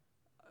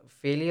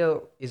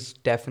failure is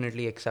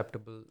definitely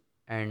acceptable,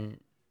 and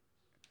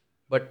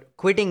but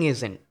quitting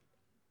isn't.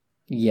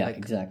 yeah, Like,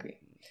 exactly.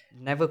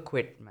 never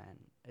quit, man.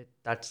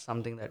 That's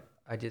something that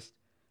I,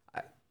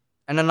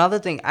 and another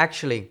thing,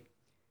 actually,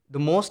 the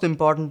most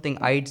important thing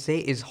I'd say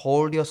is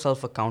hold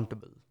yourself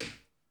accountable.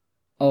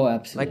 Oh, Like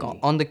absolutely.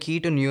 on the key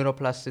to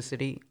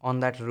neuroplasticity, on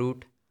that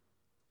route,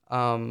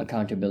 um,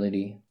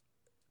 Accountability.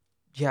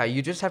 yeah,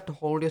 you just have to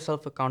hold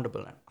yourself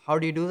accountable. How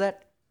do you do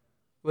that?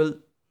 Well,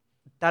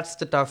 that's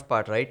the tough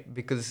part, right?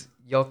 Because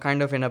you're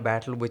kind of in a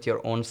battle with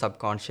your own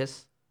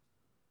subconscious.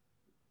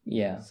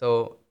 Yeah.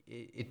 So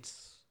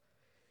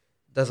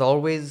there's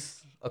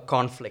always a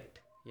conflict,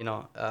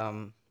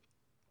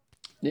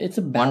 It's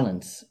a one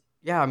balance.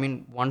 yeah, I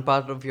mean, one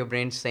part of your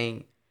brain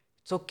saying,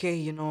 it's okay,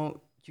 you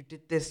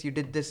did this,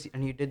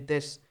 and you did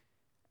this.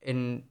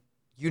 And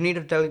you need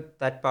to tell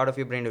that part of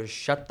your brain to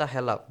shut the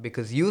hell up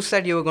because you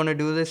said you were going to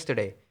do this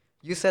today.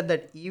 You said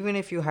that even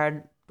if you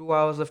had 2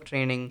 hours of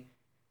training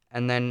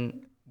and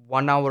then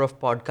 1 hour of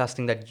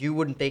podcasting, that you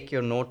wouldn't take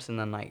your notes in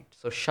the night.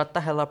 So shut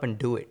the hell up and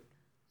do it,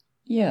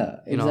 Yeah,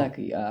 you know?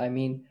 exactly. I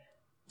mean,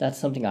 that's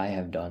something I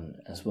have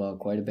done as well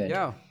quite a bit.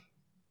 Yeah.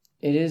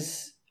 It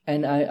is,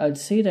 and I'd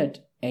say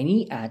that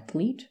any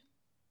athlete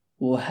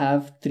will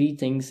have three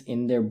things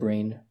in their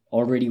brain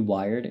already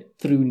wired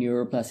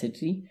through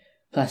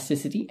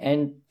plasticity,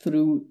 and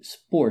through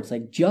sports.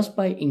 Like just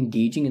by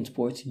engaging in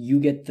sports, you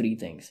get three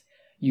things.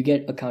 You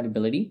get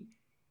accountability,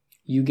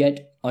 you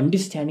get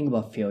understanding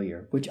about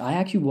failure, which I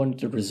actually wanted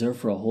to reserve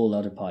for a whole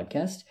other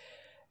podcast,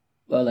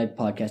 like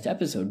podcast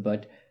episode,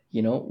 but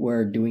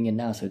we're doing it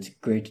now, so it's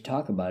great to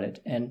talk about it.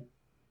 And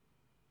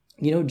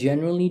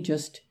generally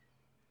just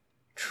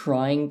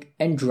trying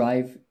and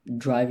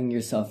driving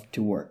yourself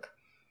to work.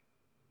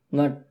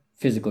 Not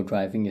physical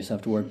driving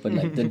yourself to work, but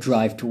like the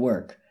drive to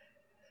work,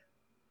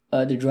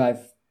 the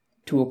drive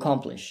to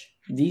accomplish.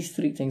 These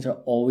three things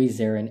are always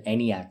there in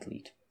any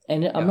athlete.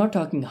 And I'm not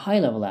talking high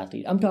level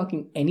athlete, I'm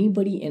talking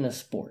anybody in a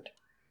sport.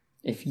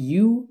 If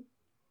you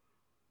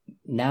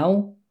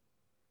now,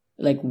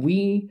 like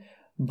we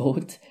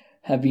both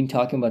have been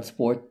talking about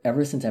sport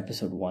ever since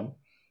episode 1.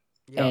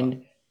 Yeah.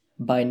 And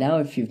by now,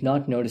 if you've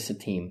not noticed a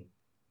theme,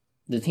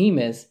 the theme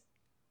is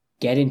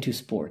get into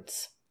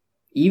sports.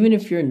 Even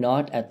if you're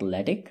not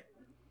athletic,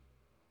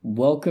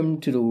 welcome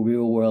to the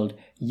real world.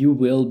 You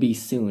will be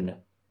soon.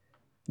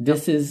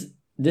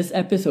 This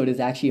episode is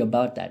actually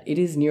about that. It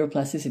is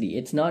neuroplasticity.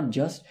 It's not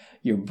just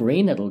your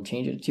brain that'll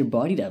change, it's your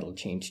body that'll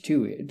change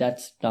too.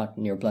 That's not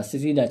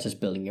neuroplasticity, that's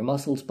just building your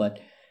muscles, but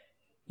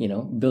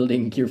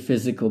building your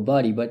physical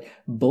body. But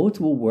both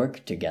will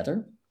work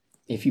together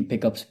if you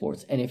pick up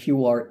sports. And if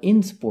you are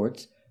in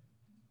sports,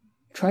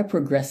 try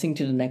progressing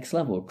to the next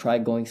level. Try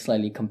going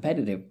slightly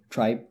competitive.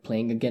 Try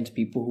playing against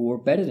people who are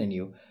better than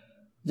you.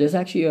 There's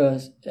actually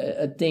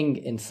a thing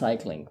in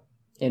cycling,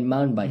 in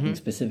mountain biking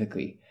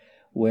specifically,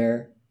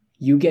 where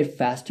you get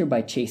faster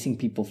by chasing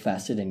people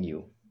faster than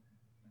you.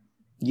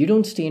 You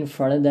don't stay in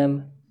front of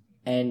them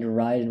and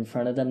ride in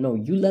front of them. No,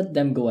 you let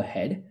them go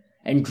ahead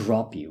and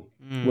drop you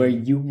where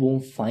you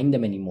won't find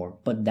them anymore.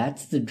 But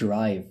that's the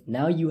drive.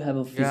 Now you have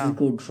a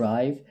physical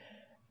drive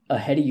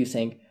ahead of you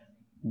saying,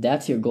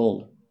 that's your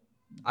goal.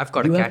 I've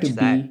got to catch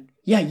that.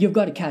 You've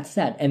got to catch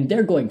that. And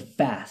they're going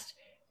fast.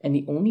 And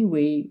the only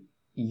way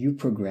you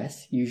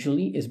progress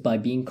usually is by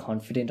being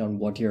confident on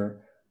what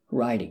you're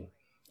riding.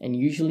 And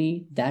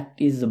usually that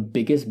is the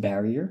biggest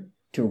barrier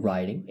to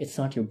riding. It's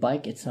not your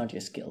bike, it's not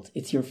your skills.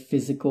 It's your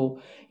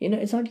physical,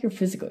 it's not your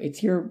physical,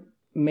 it's your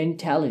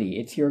mentality,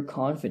 it's your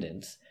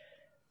confidence.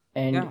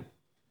 And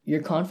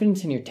your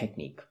confidence in your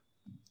technique.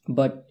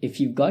 But if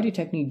you've got your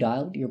technique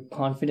dialed, your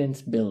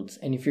confidence builds.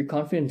 And if your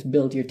confidence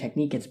builds, your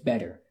technique gets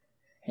better.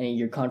 And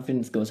your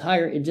confidence goes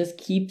higher. It just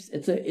keeps,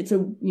 it's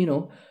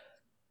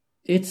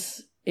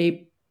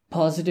a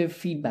positive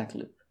feedback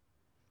loop.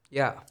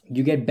 Yeah.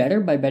 You get better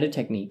by better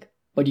technique,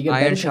 but you get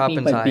Iron better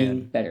technique by sharpens being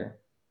iron. better.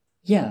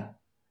 Yeah,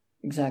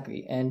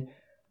 exactly. And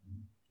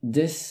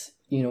this,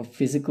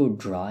 physical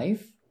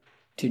drive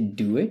to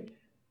do it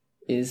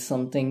is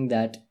something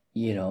that,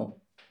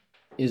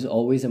 is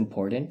always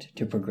important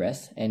to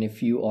progress. And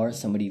if you are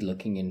somebody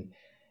looking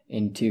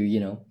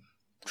into,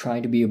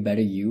 trying to be a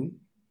better you,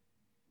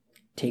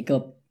 take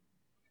up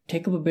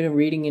a bit of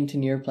reading into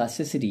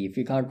neuroplasticity. If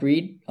you can't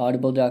read,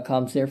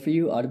 audible.com's there for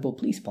you. Audible,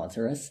 please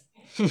sponsor us.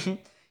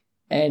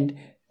 And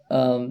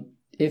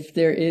if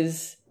there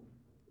is,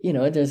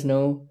 there's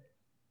no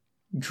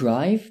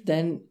drive,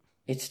 then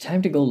it's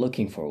time to go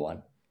looking for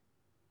one.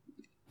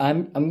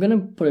 I'm gonna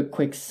put a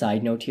quick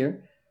side note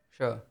here.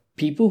 Sure.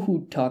 People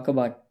who talk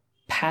about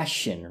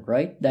passion,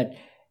 right? That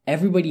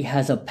everybody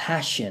has a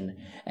passion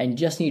and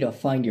just need to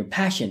find your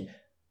passion.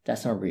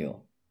 That's not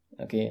real.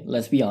 Okay,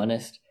 let's be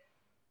honest.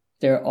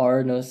 There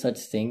are no such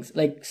things.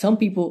 Like, some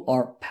people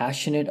are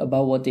passionate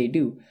about what they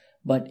do,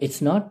 but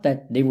it's not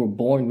that they were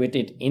born with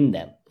it in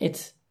them.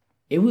 It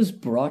was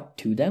brought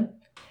to them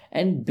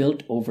and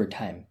built over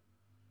time.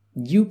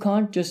 You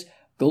can't just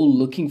go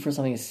looking for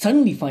something and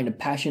suddenly find a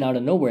passion out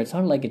of nowhere. It's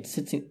not like it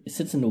sits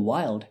in the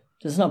wild.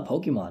 This is not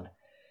Pokemon.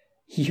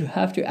 You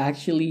have to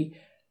actually,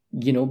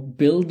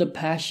 build the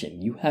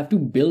passion. You have to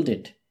build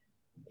it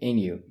in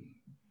you.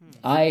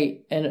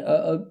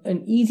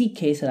 An easy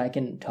case that I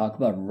can talk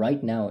about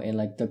right now in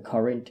like the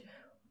current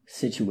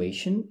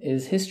situation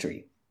is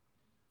history.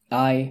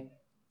 I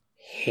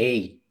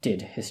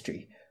hated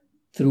history.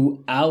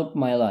 Throughout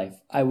my life,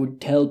 I would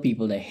tell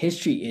people that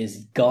history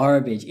is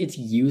garbage, it's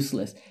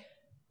useless.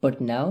 But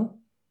now,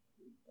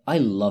 I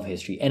love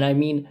history. And I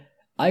mean,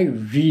 I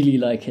really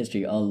like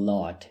history a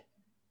lot.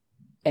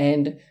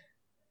 And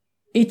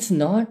it's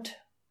not,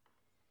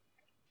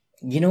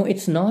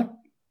 it's not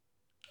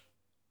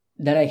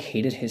that I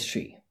hated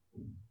history.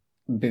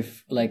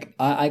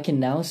 I can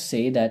now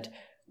say that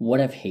what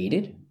I've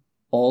hated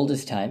all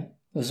this time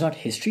was not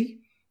history.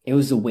 It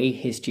was the way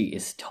history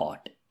is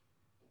taught.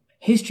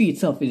 History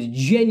itself is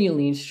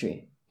genuinely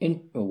interesting.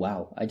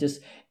 Wow, I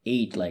just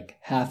ate like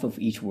half of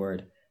each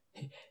word.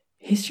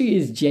 History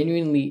is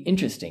genuinely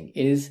interesting.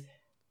 It is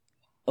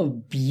a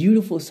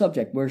beautiful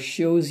subject where it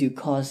shows you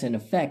cause and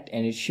effect,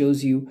 and it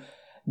shows you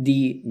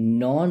the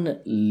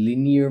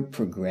non-linear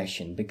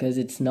progression, because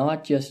it's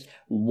not just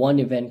one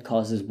event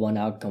causes one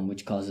outcome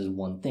which causes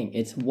one thing.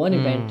 It's one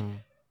event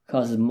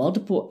causes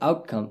multiple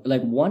outcome,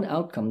 like one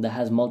outcome that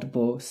has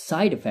multiple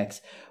side effects,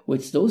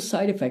 which those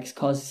side effects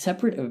cause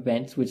separate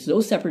events, which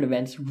those separate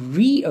events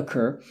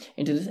reoccur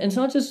into this. And it's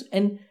not just,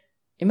 and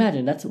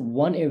imagine that's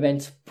one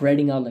event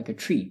spreading out like a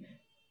tree.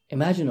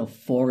 Imagine a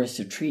forest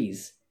of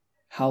trees.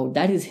 How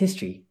that is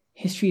history.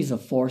 History is a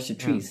forest of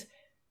trees.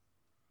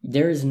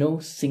 There is no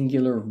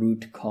singular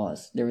root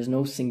cause. There is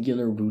no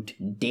singular root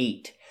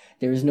date.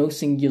 There is no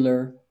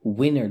singular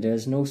winner. There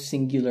is no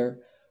singular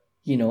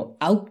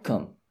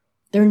outcome.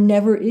 There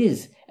never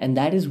is. And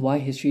that is why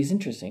history is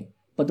interesting.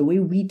 But the way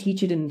we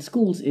teach it in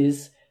schools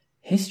is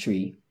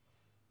history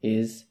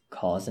is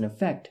cause and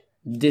effect.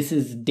 This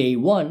is day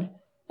one,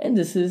 and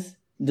this is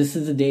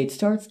the day it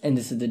starts, and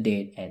this is the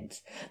day it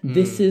ends.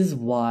 This is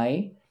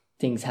why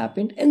things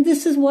happened, and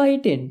this is why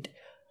it didn't.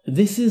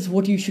 This is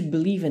what you should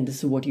believe, and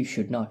this is what you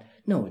should not.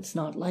 No, it's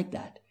not like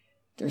that.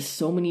 There's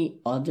so many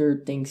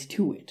other things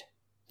to it.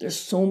 There's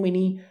so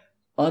many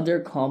other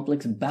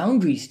complex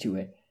boundaries to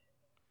it.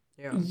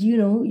 Yeah.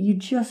 You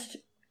just...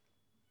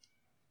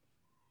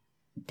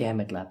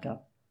 Damn it,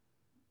 laptop.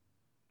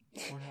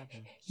 What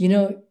happened?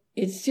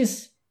 It's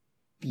just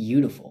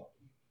beautiful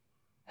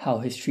how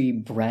history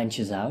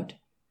branches out.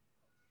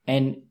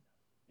 And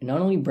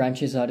not only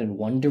branches out in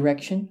one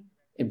direction,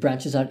 it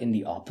branches out in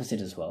the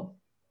opposite as well.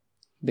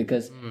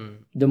 Because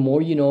the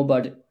more you know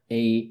about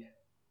the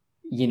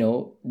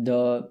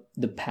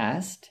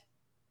past,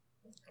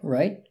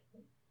 right,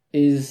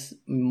 is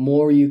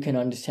more you can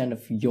understand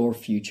of your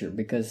future,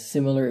 because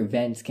similar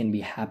events can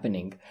be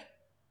happening.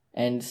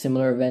 And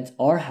similar events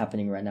are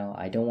happening right now.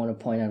 I don't want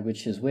to point out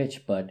which is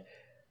which, but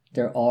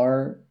there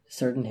are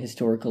certain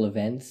historical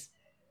events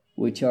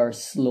which are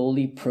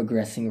slowly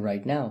progressing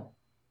right now.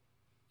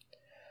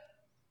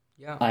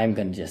 Yeah. I'm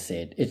going to just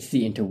say it. It's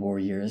the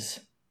interwar years.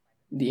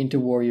 The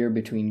interwar year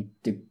between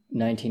the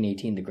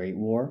 1918, the Great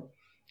War,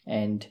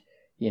 and,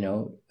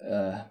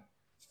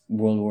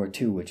 World War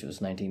II, which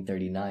was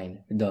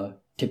 1939. The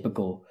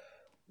typical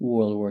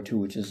World War II,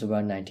 which was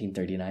about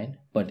 1939,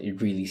 but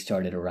it really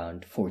started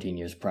around 14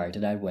 years prior to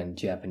that when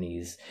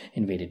Japanese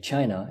invaded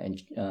China,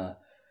 and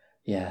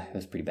it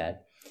was pretty bad.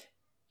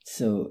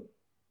 So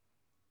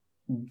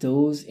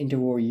those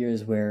interwar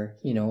years where,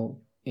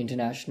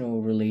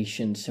 international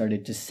relations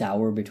started to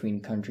sour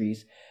between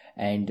countries,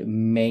 and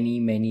many,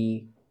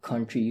 many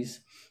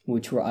countries,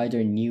 which were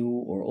either new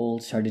or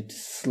old, started to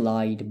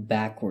slide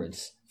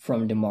backwards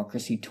from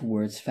democracy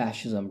towards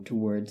fascism,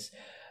 towards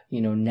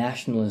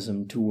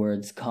nationalism,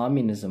 towards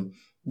communism.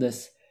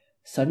 This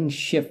sudden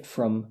shift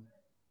from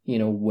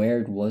where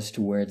it was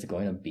to where it's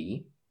going to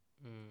be.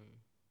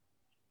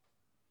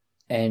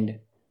 And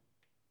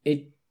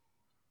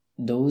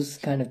those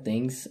kind of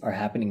things are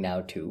happening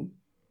now too.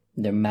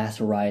 There are mass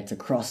riots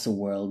across the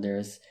world.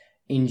 There's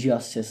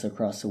injustice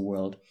across the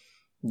world.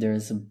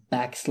 There's a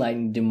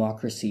backsliding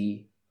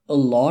democracy. A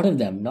lot of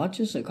them, not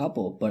just a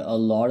couple, but a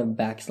lot of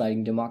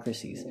backsliding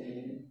democracies.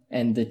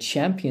 And the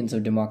champions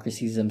of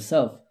democracies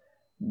themselves,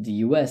 the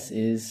US,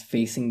 is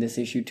facing this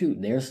issue too.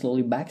 They're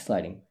slowly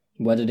backsliding.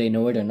 Whether they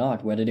know it or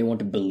not, whether they want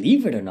to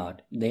believe it or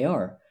not, they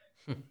are.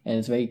 And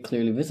it's very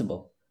clearly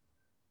visible.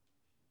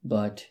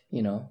 But,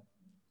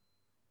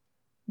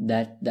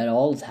 that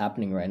all is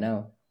happening right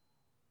now.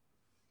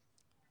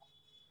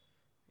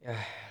 Yeah,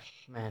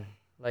 man.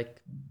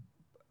 Like,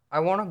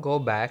 I want to go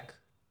back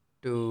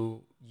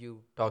to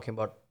you talking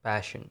about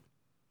passion.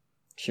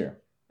 Sure.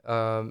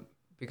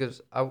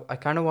 Because I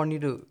kind of want you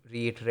to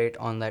reiterate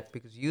on that,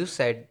 because you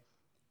said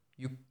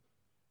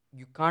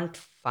you can't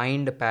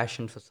find a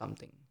passion for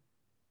something.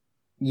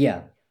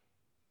 Yeah.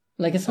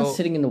 Like, it's not So-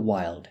 sitting in the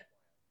wild.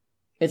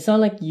 It's not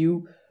like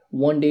you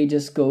one day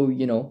just go,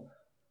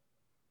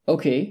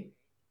 okay,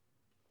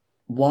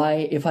 why,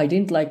 if I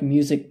didn't like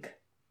music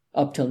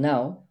up till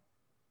now,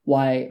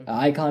 why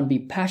I can't be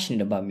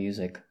passionate about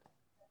music.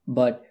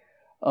 But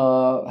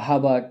how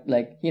about,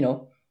 like,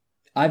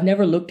 I've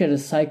never looked at a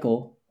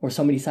cycle or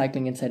somebody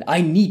cycling and said,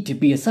 I need to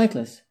be a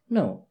cyclist.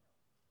 No.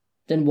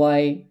 Then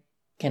why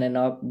can I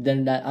not,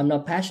 then that I'm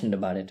not passionate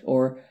about it?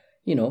 Or,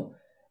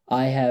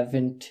 I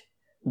haven't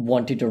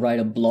wanted to write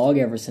a blog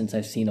ever since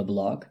I've seen a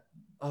blog.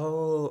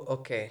 Oh,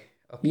 okay.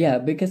 Yeah,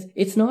 because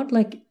it's not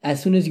like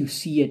as soon as you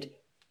see it,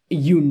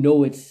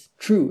 it's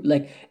true.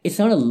 Like, it's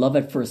not a love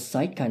at first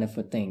sight kind of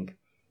a thing.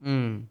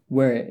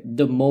 Where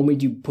the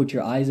moment you put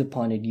your eyes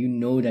upon it, you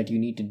know that you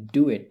need to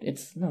do it.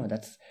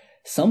 That's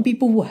some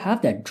people who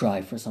have that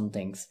drive for some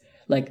things.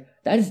 Like,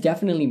 that is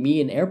definitely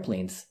me in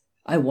airplanes.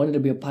 I wanted to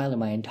be a pilot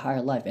my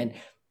entire life. And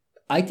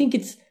I think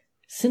it's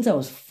since I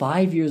was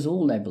 5 years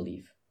old, I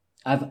believe.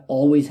 I've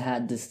always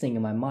had this thing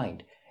in my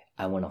mind.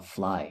 I want to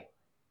fly.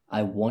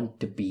 I want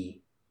to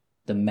be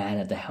the man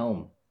at the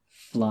helm,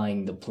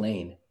 flying the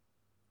plane.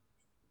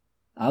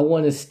 I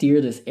want to steer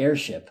this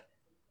airship.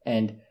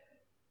 And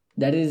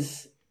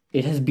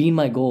it has been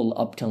my goal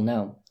up till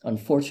now.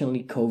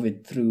 Unfortunately,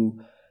 COVID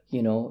threw,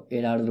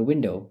 it out of the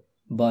window.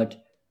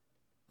 But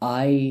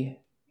I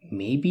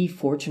may be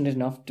fortunate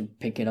enough to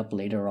pick it up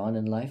later on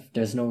in life.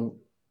 There's no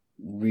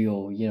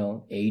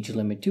real, age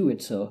limit to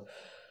it. So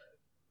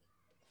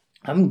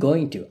I'm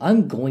going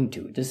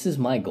to. This is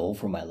my goal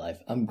for my life.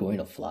 I'm going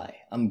to fly.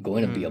 I'm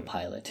going to be a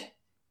pilot.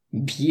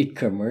 Be it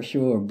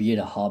commercial or be it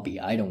a hobby,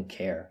 I don't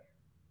care.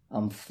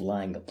 I'm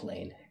flying a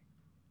plane.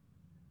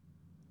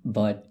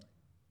 But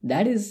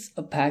that is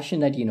a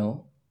passion that,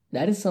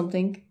 that is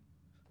something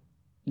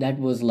that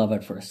was love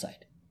at first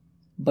sight.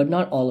 But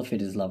not all of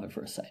it is love at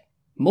first sight.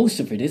 Most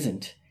of it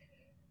isn't.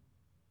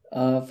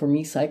 For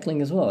me,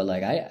 cycling as well.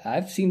 Like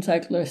I've seen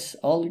cyclists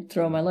all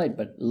throughout my life,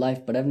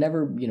 but I've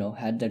never,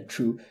 had that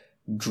true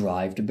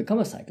drive to become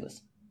a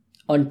cyclist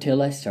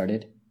until I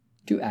started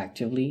to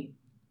actively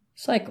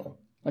cycle.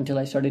 Until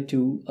I started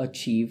to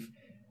achieve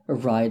a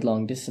ride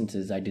long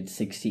distances. I did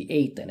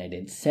 68, then I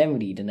did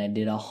 70, then I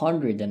did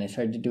 100, then I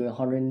started doing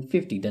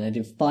 150, then I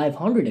did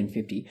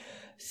 550.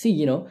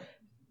 See,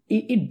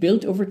 it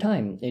built over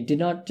time. It did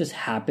not just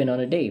happen on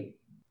a day.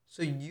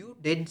 So you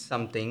did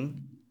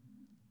something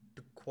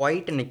to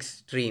quite an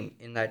extreme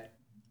in that.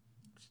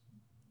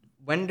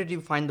 When did you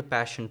find the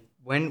passion?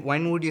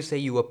 When would you say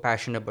you were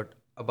passionate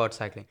about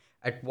cycling?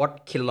 At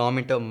what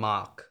kilometer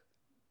mark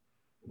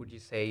would you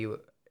say you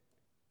were?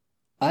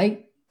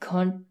 I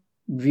can't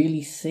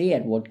really say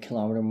at what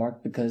kilometer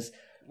mark because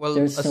Well,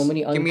 there's so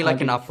many give me like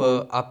an uncounted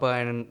for. upper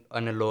and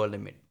a lower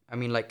limit. I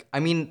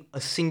mean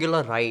a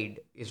singular ride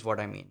is what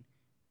I mean.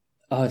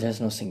 Oh, there's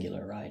no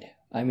singular ride.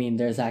 I mean,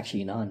 there's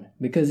actually none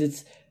because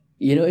it's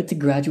a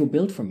gradual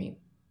build for me.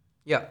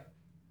 Yeah.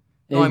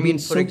 It No, I has been mean,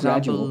 for so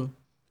gradual. example,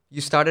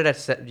 you started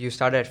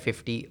at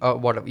 50 or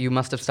what, you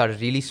must have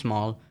started really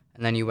small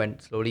and then you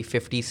went slowly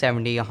 50,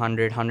 70,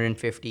 100,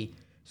 150.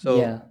 So,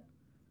 Yeah,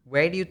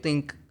 where do you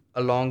think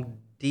along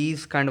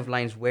these kind of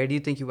lines, where do you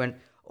think you went,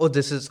 "Oh,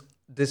 this is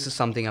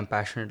something I'm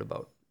passionate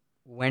about."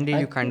 When did I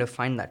you kind think of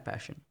find that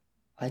passion?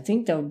 I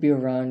think that would be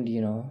around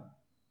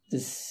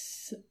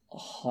this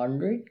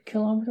 100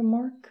 kilometer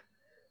mark.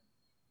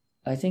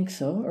 I think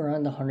so,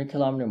 around the 100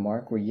 kilometer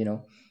mark, where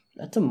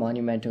that's a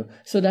monumental.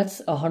 So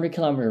that's a 100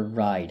 kilometer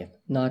ride,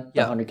 not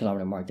the Yeah. 100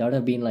 kilometer mark. That would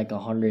have been like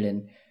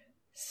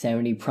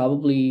 170,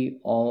 probably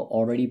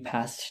already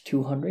past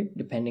 200,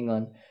 depending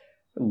on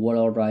what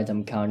all rides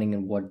I'm counting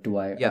and what do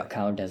I Yeah.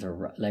 count as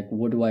like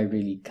what do I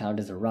really count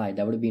as a ride.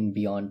 That would have been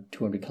beyond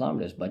 200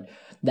 kilometers, but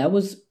that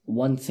was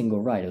one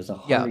single ride. It was a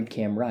Yeah. 100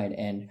 km ride,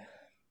 and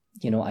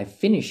I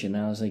finished it, and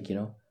I was like,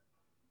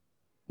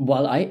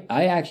 while I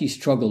actually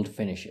struggled to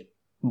finish it,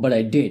 but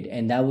I did,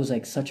 and that was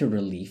like such a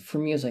relief for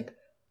me. I was like,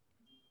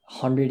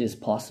 100 is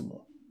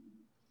possible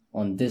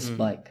on this Mm.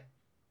 bike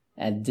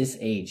at this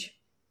age,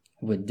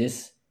 with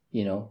this,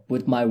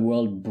 with my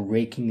world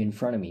breaking in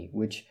front of me,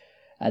 which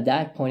at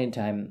that point in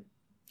time,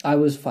 I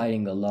was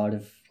fighting a lot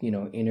of,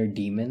 inner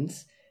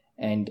demons.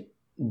 And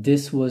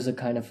this was a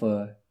kind of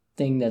a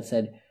thing that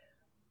said,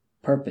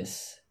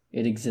 purpose,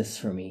 it exists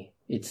for me.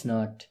 It's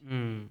not,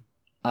 Mm.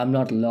 I'm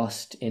not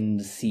lost in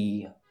the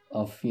sea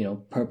of,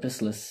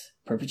 purposeless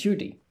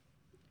perpetuity.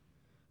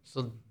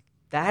 So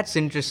that's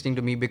interesting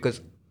to me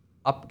because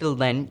up till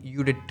then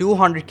you did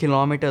 200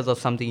 kilometers of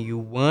something you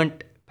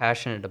weren't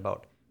passionate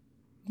about.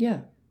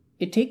 Yeah,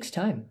 it takes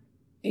time.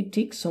 It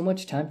takes so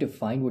much time to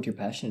find what you're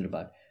passionate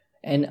about.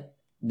 And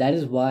that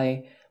is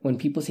why when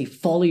people say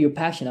follow your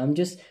passion,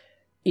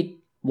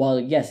 while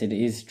yes, it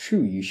is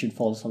true, you should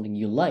follow something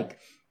you like.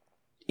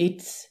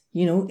 It's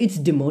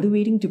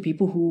demotivating to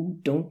people who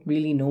don't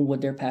really know what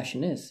their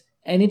passion is.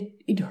 And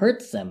it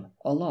hurts them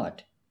a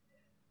lot.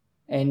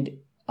 And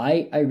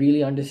I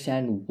really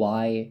understand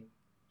why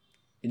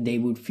they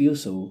would feel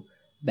so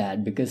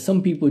bad, because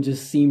some people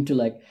just seem to,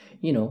 like,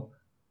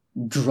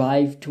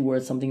 drive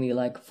towards something they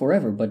like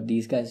forever, but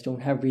these guys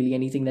don't have really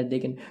anything that they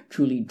can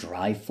truly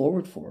drive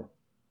forward for.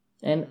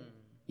 And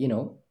you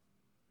know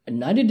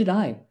neither did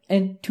I.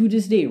 And to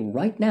this day,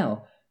 right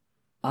now,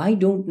 I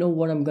don't know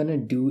what I'm gonna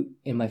do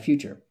in my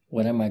future.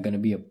 What am I gonna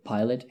be, a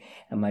pilot?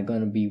 Am I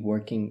gonna be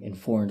working in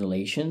foreign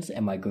relations?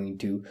 Am I going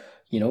to,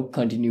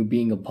 continue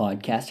being a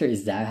podcaster?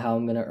 Is that how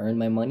I'm gonna earn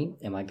my money?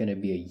 Am I gonna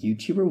be a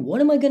YouTuber? What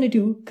am I gonna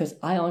do? Because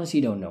I honestly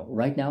don't know.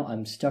 Right now,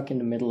 I'm stuck in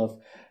the middle of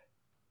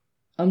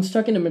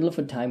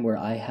a time where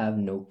I have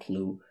no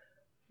clue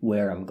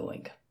where I'm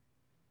going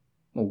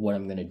or what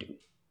I'm gonna do.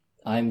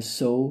 I'm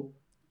so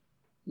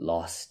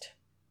lost.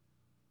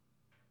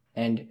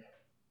 And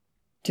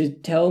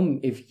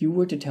if you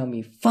were to tell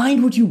me,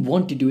 find what you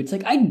want to do, it's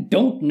like, I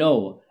don't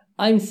know.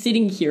 I'm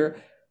sitting here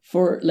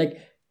for, like,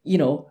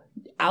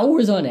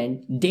 hours on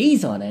end,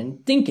 days on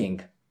end,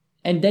 thinking.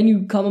 And then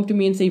you come up to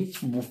me and say,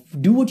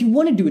 do what you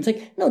want to do. It's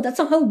like, no, that's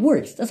not how it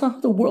works. That's not how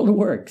the world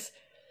works.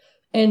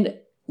 And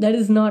that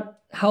is not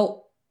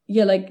how,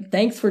 yeah, like,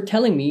 thanks for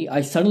telling me,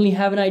 I suddenly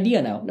have an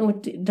idea now. No,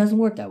 it doesn't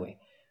work that way.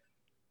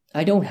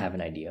 I don't have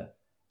an idea.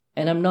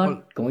 And I'm Well,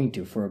 not going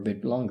to for a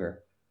bit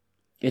longer.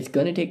 It's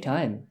going to take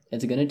time.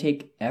 It's going to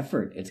take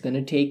effort. It's going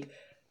to take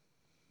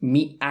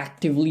me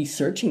actively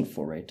searching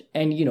for it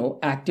and,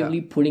 actively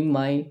yeah. putting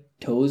my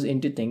toes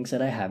into things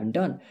that I haven't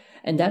done.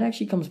 And that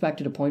actually comes back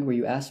to the point where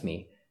you asked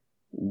me,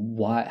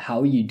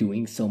 how are you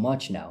doing so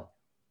much now?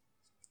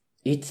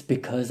 It's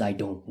because I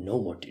don't know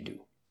what to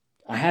do.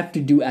 I have to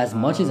do as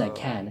much as I Oh,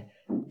 can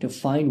to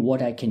find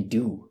what I can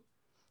do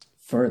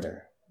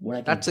further, what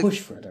I can that's a push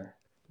further.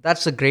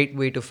 that's a great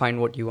way to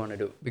find what you want to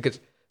do because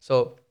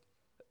so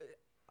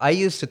I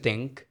used to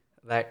think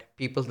that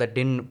people that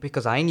didn't,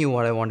 because I knew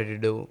what I wanted to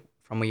do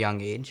from a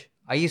young age.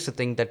 I used to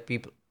think that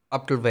people,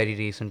 up till very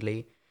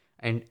recently,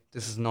 and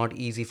this is not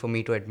easy for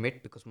me to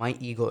admit because my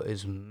ego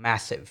is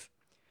massive.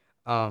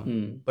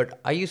 Hmm. But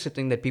I used to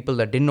think that people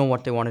that didn't know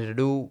what they wanted to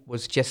do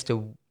was just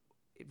to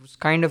it was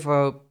kind of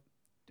a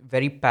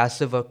very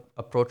passive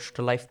approach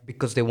to life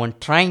because they weren't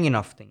trying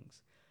enough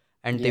things,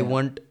 and Yeah. they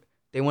weren't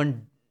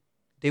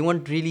they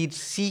weren't really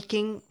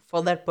seeking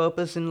for that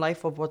purpose in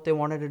life of what they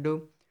wanted to do.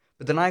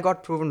 But then I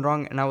got proven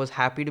wrong, and I was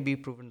happy to be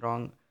proven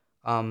wrong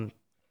um,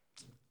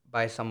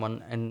 by someone,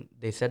 and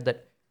they said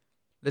that,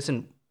 listen,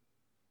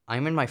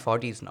 I'm in my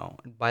 40s now.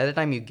 By the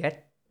time you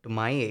get to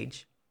my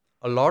age,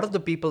 a lot of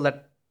the people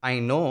that I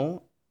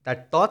know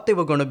that thought they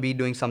were going to be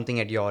doing something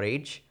at your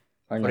age,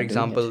 Are for not doing it.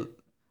 example,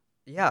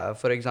 yeah,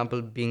 for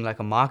example, being like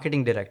a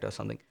marketing director or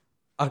something,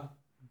 are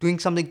doing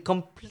something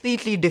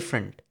completely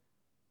different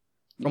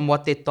from Yeah.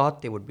 what they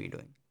thought they would be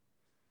doing.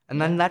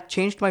 And then Yeah. that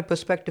changed my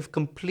perspective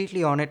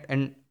completely on it.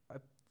 And I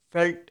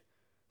felt,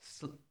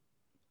 sl-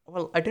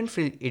 well, I didn't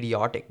feel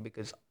idiotic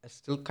because I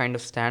still kind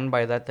of stand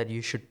by that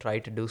you should try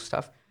to do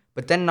stuff.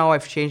 But then now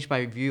I've changed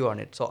my view on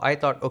it. So I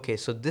thought, okay,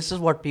 so this is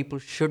what people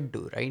should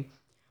do, right?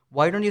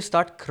 Why don't you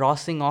start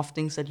crossing off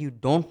things that you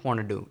don't want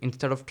to do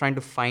instead of trying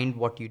to find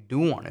what you do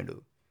want to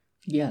do?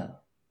 Yeah.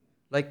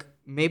 Like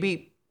maybe,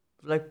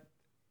 like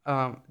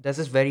there's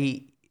this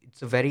very,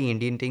 it's a very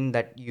Indian thing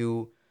that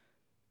you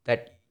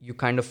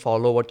kind of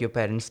follow what your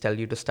parents tell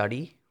you to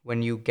study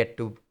when you get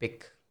to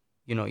pick,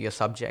 your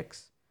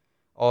subjects,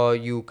 or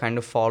you kind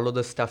of follow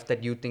the stuff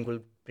that you think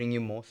will bring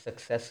you more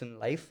success in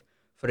life.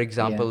 For Yeah.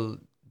 example,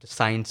 the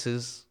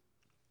sciences.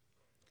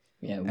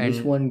 Yeah. Which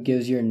And one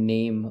gives your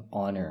name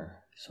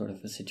honor, sort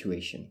of a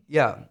situation?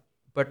 yeah,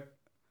 but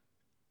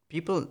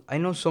people, I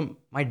know some,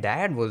 my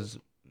dad was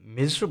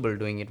miserable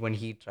doing it when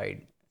he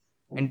tried.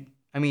 And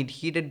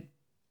he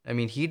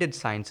did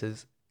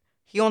sciences.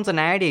 He owns an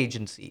ad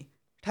agency.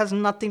 It has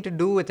nothing to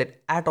do with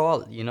it at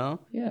all.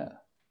 Yeah.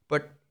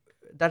 But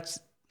that's,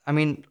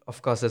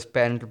 of course, there's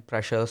parental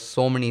pressure,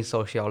 so many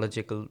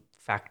sociological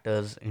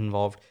factors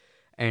involved.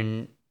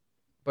 And,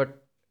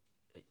 but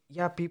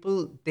yeah,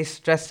 people, they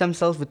stress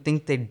themselves with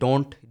things they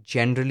don't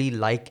generally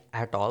like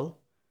at all.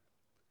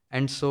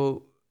 And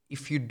so,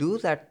 if you do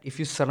that, if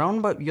you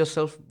surround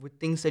yourself with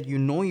things that you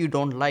know you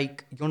don't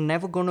like, you're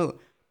never going to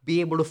be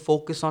able to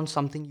focus on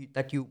something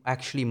that you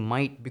actually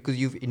might, because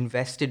you've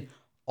invested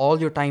all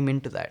your time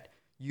into that.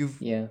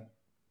 You've Yeah.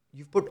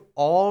 you've put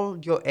all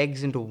your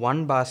eggs into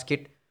one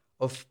basket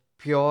of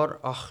pure,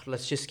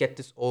 let's just get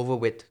this over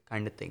with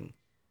kind of thing,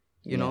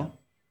 you Yeah. know?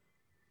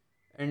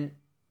 And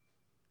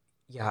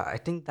yeah, I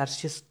think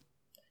that's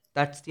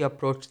the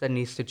approach that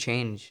needs to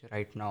change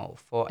right now,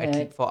 for at And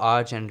least for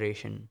our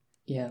generation.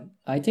 yeah,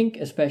 I think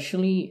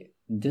especially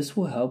this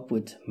will help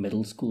with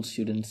middle school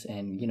students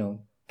and,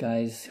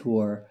 guys who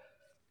are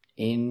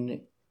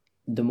in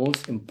the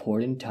most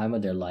important time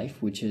of their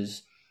life, which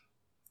is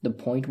the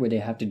point where they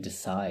have to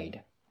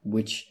decide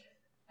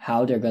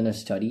how they're going to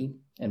study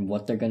and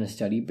what they're going to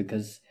study.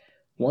 Because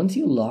once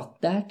you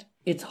lock that,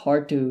 it's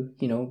hard to,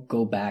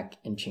 go back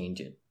and change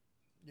it.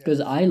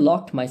 Because I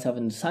locked myself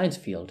in the science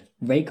field,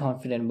 very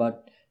confident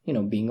about,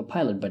 being a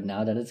pilot. But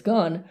now that it's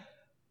gone,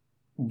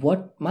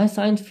 what my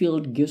science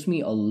field gives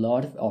me a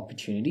lot of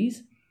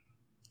opportunities,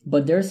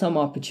 but there are some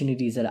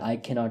opportunities that I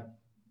cannot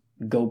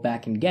go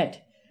back and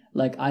get.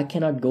 Like, I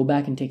cannot go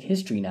back and take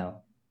history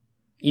now,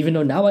 even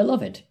though now I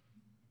love it.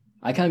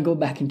 I can't go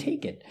back and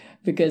take it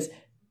because,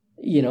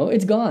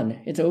 it's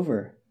gone. It's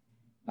over.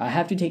 I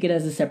have to take it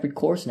as a separate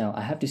course now.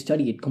 I have to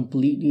study it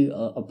completely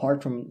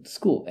apart from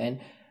school.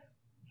 And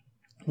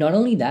not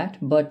only that,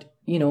 but,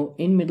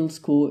 in middle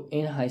school,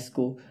 in high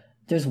school,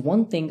 there's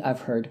one thing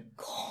I've heard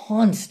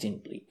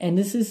constantly. And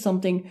this is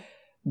something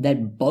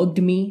that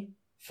bugged me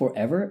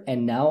forever.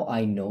 And now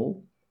I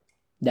know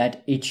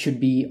that it should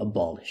be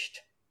abolished.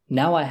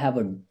 Now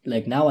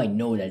now I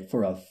know that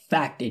for a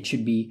fact it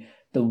should be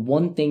the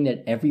one thing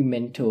that every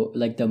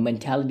the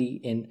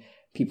mentality in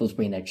people's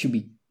brain that should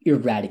be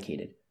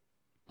eradicated.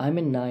 I'm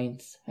in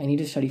ninth. I need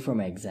to study for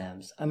my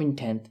exams. I'm in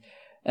 10th.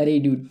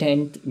 Dude,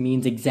 10th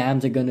means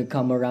exams are gonna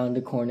come around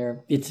the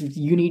corner.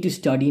 You need to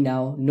study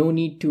now. No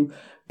need to,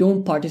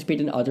 don't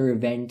participate in other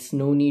events.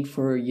 No need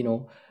for,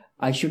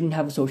 I shouldn't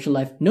have a social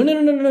life. No, no,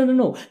 no, no, no, no,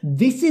 no.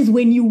 This is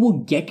when you will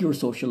get your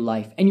social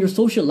life. And your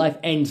social life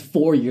ends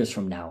 4 years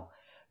from now.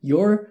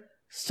 Your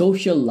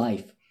social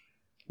life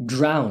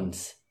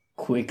drowns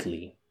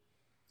quickly.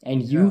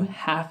 And you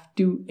have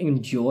to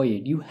enjoy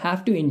it. You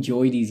have to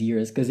enjoy these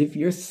years, because if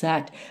you're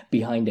sat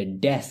behind a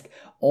desk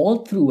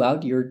all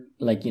throughout your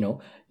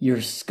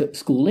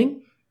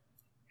schooling,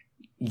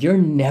 you're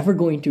never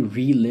going to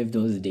relive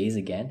those days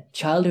again.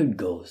 Childhood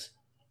goes,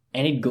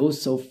 and it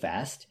goes so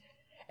fast.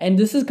 And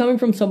this is coming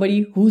from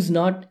somebody who's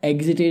not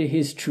exited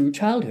his true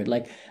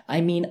childhood.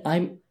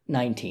 I'm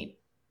 19,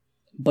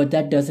 but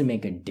that doesn't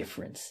make a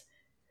difference.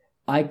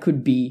 I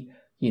could be,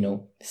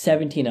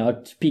 17, I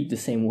would speak the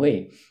same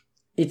way.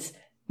 It's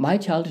my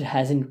childhood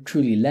hasn't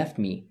truly left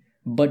me,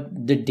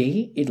 but the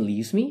day it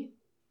leaves me,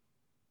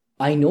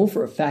 I know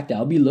for a fact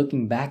I'll be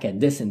looking back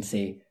at this and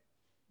say,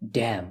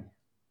 damn,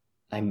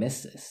 I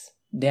miss this.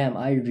 Damn,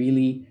 I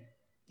really,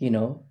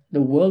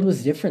 the world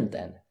was different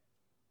then.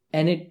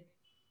 And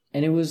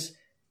it was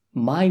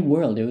my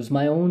world. It was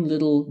my own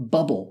little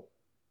bubble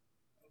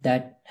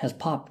that has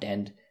popped,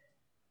 and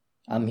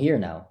I'm here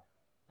now.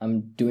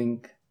 I'm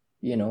doing,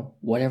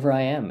 whatever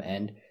I am.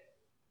 And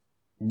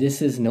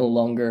this is no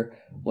longer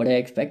what I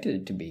expected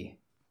it to be.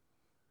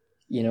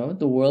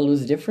 The world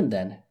was different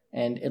then,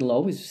 and it'll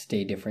always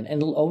stay different,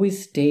 and it'll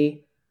always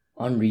stay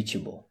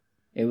unreachable.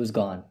 It was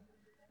gone.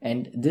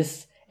 And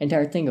this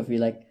entire thing of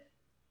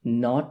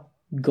not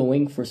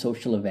going for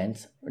social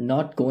events, or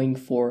not going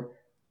for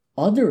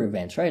other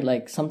events, right?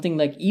 Like something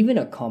like even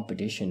a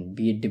competition,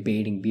 be it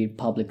debating, be it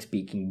public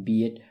speaking,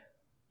 be it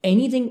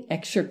anything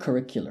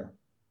extracurricular,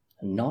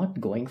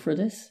 not going for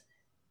this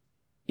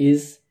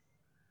is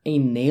a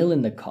nail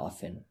in the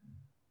coffin.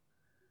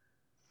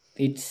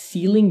 It's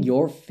sealing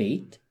your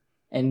fate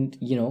and,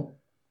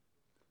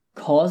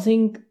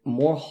 causing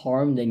more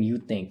harm than you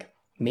think.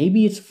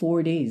 Maybe it's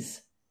 4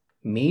 days.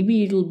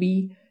 Maybe it'll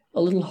be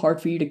a little hard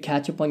for you to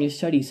catch up on your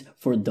studies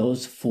for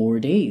those 4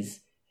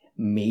 days.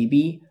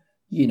 Maybe,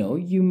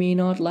 you may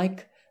not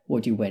like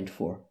what you went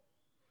for.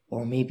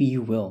 Or maybe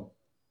you will.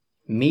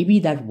 Maybe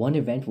that one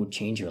event will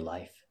change your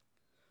life.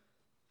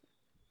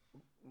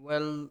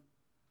 Well,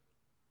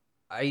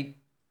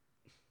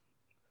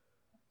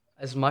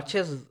 as much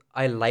as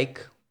I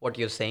like what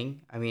you're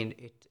saying, I mean,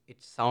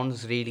 it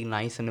sounds really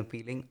nice and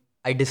appealing.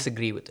 I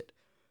disagree with it.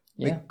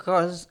 Yeah.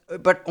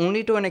 But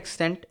only to an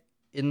extent,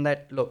 in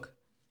that, look,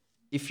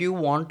 if you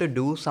want to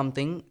do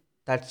something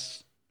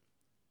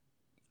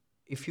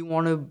if you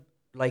want to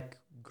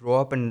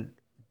grow up and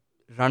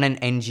run an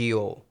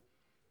NGO,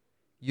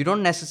 you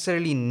don't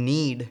necessarily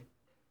need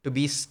to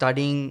be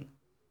studying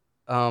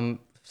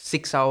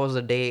 6 hours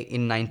a day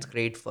in ninth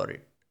grade for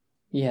it.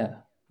 Yeah.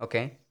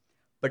 Okay?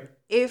 But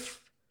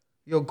if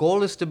your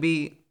goal is to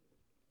be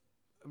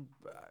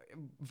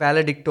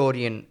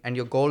valedictorian and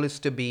your goal is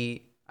to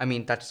be, I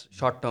mean, that's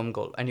short-term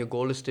goal, and your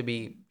goal is to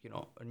be,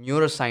 a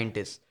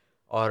neuroscientist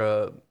or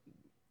a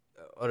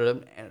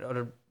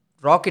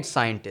rocket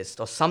scientist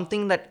or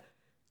something that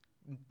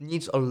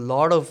needs a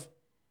lot of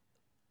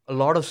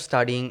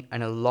studying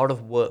and a lot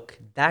of work.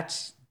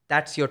 That's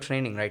your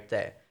training right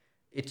there.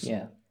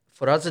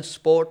 For us it's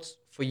sports,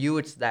 for you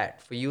it's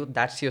that. For you,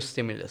 that's your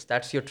stimulus,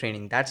 that's your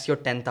training, that's your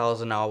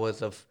 10,000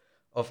 hours of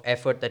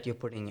effort that you're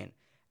putting in.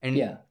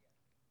 And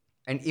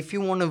if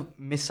you want to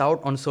miss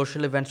out on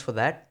social events for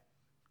that,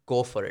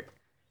 go for it.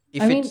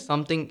 If it's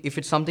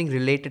something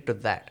related to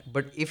that.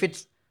 But if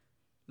it's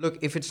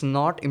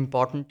not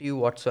important to you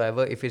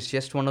whatsoever, if it's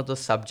just one of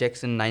those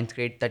subjects in 9th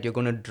grade that you're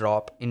going to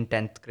drop in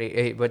 10th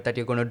grade, but that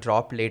you're going to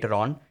drop later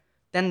on,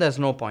 then there's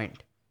no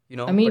point,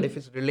 but if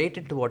it's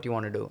related to what you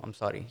want to do, I'm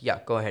sorry. Yeah,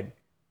 go ahead.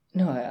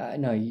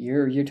 No,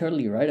 you're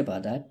totally right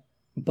about that.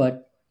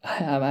 But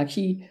I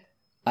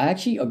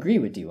actually agree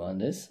with you on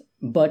this,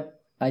 but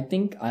I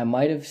think I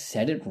might have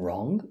said it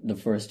wrong the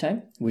first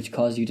time, which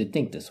caused you to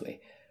think this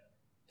way.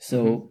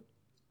 So,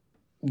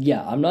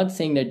 yeah, I'm not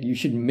saying that you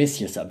should miss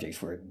your subjects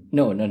for it.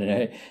 No.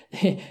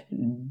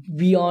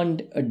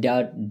 Beyond a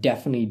doubt,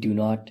 definitely do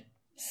not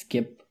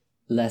skip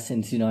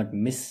lessons, do not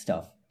miss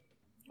stuff.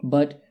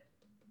 But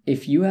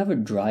if you have a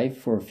drive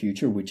for a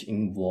future which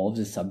involves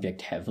a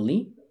subject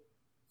heavily,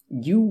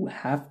 you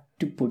have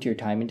to put your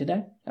time into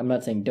that. I'm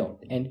not saying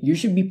don't. And you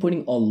should be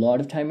putting a lot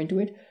of time into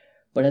it.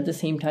 But at the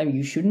same time,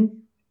 you shouldn't,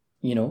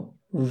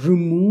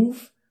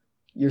 remove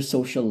your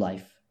social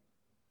life.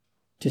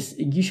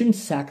 You shouldn't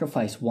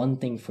sacrifice one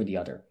thing for the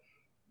other.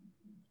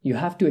 You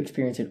have to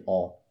experience it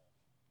all.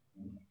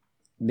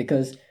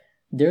 Because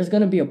there's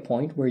going to be a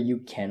point where you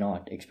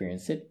cannot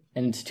experience it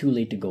and it's too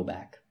late to go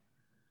back.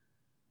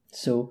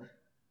 So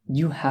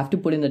you have to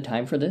put in the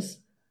time for this,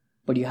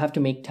 but you have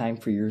to make time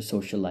for your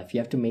social life. You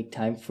have to make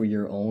time for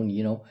your own,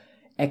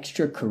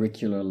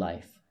 extracurricular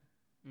life.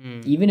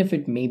 Even if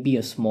it may be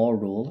a small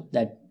role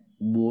that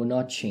will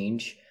not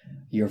change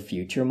your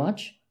future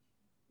much,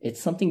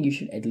 it's something you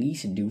should at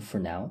least do for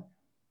now,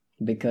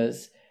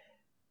 because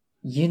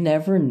you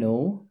never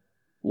know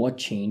what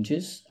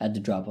changes at the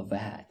drop of a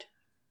hat.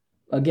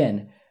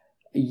 Again,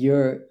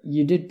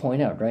 you did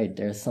point out, right?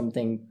 There's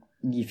something,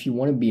 if you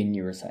want to be a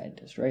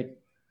neuroscientist, right?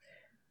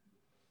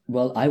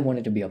 Well, I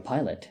wanted to be a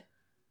pilot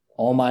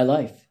all my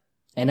life,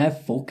 and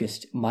I've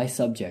focused my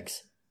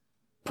subjects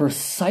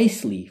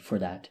precisely for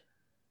that.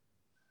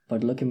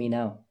 But look at me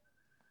now.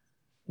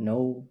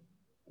 No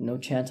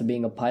chance of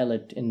being a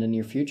pilot in the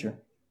near future.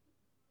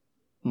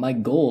 My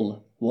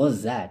goal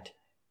was that.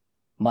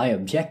 My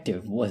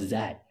objective was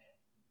that.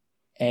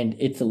 And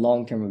it's a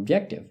long-term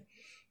objective.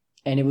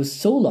 And it was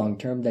so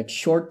long-term that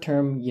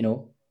short-term,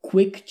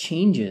 quick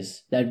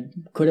changes that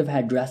could have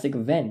had drastic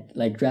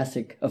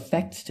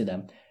effects to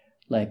them,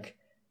 like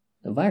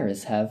the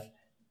virus, have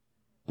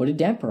put a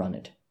damper on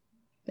it.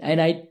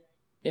 And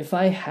if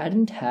I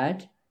hadn't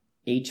had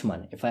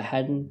HMUN, if I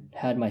hadn't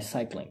had my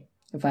cycling,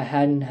 if I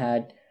hadn't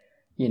had,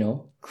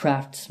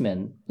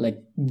 craftsmen,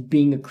 like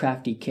being a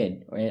crafty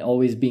kid, or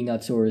always being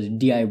outdoors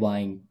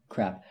DIYing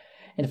crap,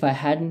 and if I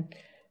hadn't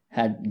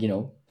had,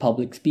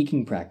 public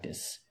speaking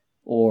practice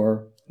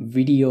or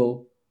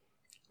video,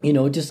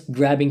 just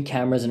grabbing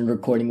cameras and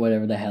recording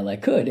whatever the hell I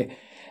could,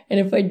 and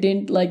if I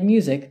didn't like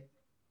music,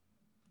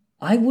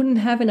 I wouldn't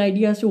have an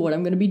idea as to what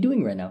I'm going to be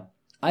doing right now.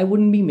 I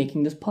wouldn't be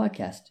making this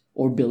podcast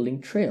or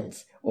building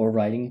trails or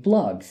writing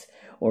blogs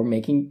or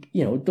making,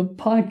 the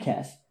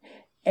podcast.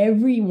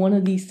 Every one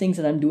of these things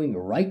that I'm doing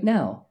right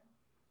now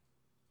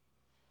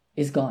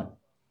is gone.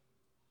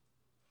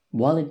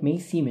 While it may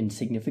seem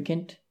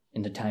insignificant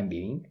in the time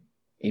being,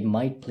 it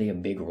might play a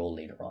big role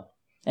later on.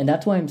 And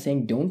that's why I'm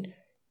saying don't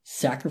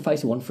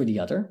sacrifice one for the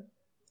other,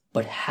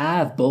 but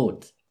have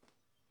both.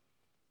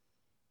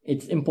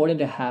 It's important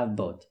to have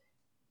both.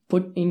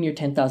 Put in your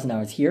 10,000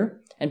 hours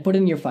here and put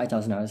in your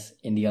 5,000 hours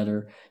in the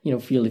other,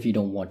 field if you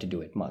don't want to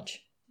do it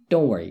much.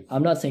 Don't worry.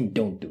 I'm not saying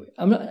don't do it.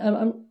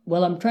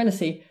 I'm trying to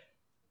say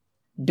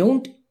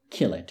don't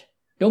kill it.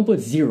 Don't put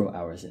 0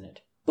 hours in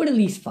it. Put at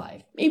least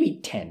 5, maybe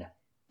 10.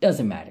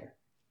 Doesn't matter.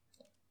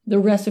 The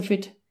rest of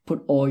it,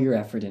 put all your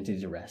effort into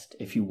the rest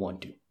if you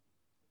want to.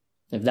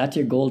 If that's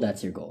your goal,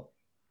 that's your goal.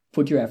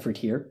 Put your effort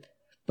here,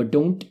 but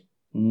don't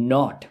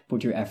not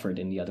put your effort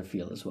in the other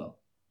field as well.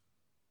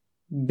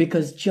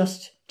 Because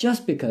just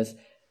because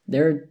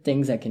there are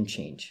things that can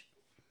change.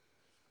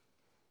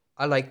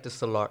 I like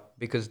this a lot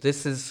because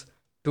this is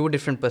two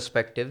different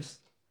perspectives,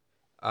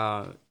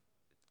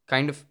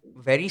 kind of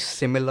very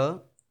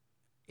similar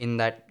in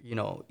that,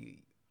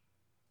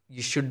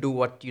 you should do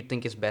what you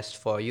think is best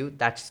for you.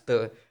 That's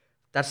the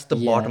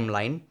bottom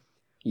line.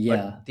 Yeah.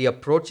 But the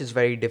approach is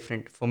very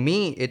different. For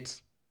me,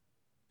 it's,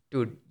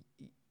 dude,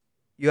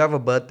 you have a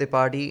birthday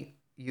party,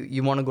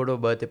 you want to go to a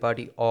birthday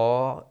party,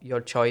 or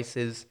your choice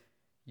is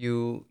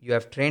you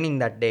have training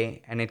that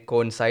day and it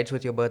coincides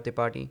with your birthday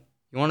party.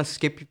 You want to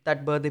skip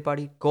that birthday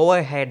party? Go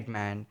ahead,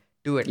 man.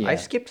 Do it. Yeah. I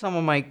skipped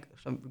some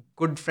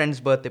good friends'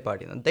 birthday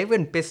party. They've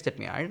been pissed at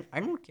me. I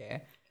don't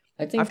care.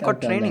 I think I've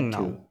got done training that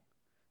now. too.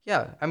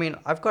 Yeah, I mean,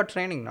 I've got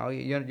training now.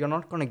 You're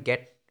not going to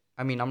get...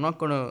 I mean, I'm not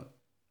going to...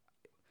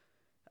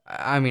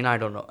 I mean, I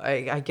don't know.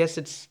 I guess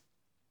it's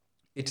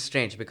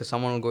strange because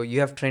someone will go, you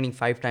have training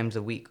 5 times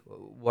a week.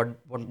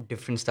 What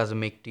difference does it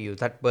make to you?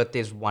 That birthday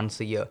is once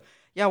a year.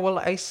 Yeah, well,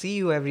 I see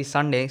you every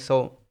Sunday,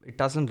 so it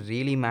doesn't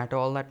really matter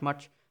all that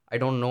much. I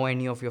don't know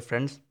any of your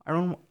friends. I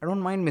don't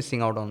mind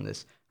missing out on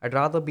this. I'd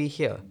rather be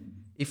here.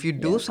 If you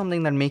do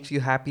something that makes you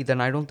happy, then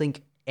I don't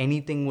think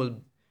anything will...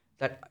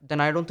 Then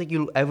I don't think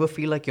you'll ever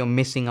feel like you're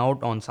missing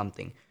out on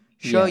something.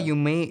 Sure,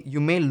 Yeah. you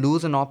may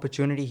lose an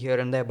opportunity here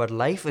and there, but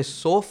life is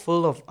so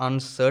full of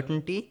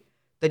uncertainty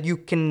that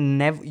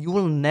you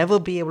will never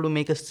be able to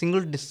make a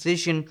single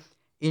decision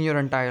in your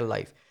entire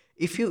life.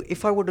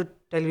 If I were to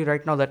tell you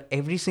right now that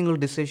every single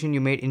decision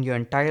you made in your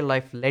entire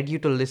life led you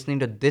to listening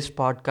to this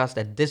podcast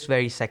at this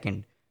very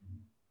second,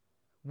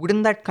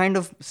 wouldn't that kind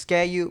of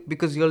scare you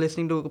because you're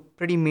listening to a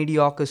pretty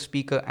mediocre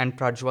speaker and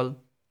Prajwal?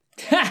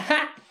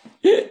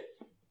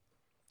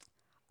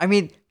 I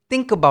mean,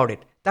 think about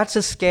it. That's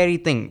a scary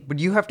thing, but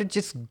you have to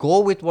just go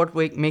with what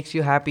makes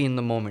you happy in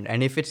the moment.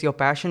 And if it's your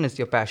passion, it's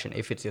your passion.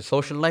 If it's your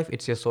social life,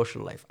 it's your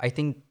social life. I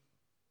think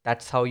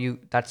that's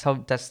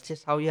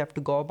just how you have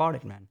to go about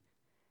it, man.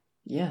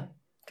 Yeah,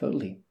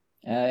 totally.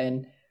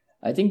 And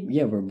I think,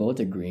 we're both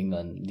agreeing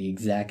on the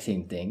exact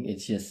same thing.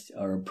 It's just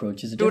our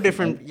approaches are Two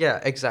different. different,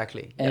 yeah,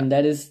 exactly. And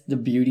that is the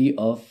beauty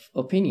of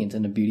opinions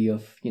and the beauty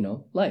of,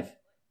 life.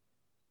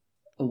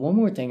 One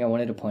more thing I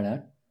wanted to point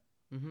out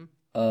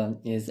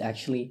is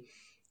actually,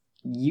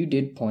 you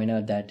did point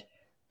out that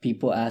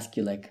people ask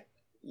you like,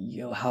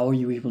 how are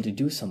you able to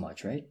do so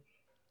much, right?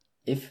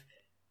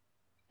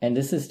 And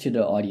this is to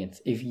the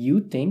audience, if you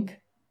think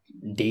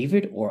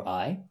David or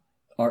I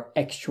are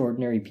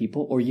extraordinary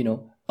people or,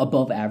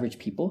 above average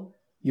people,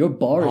 your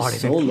bar Not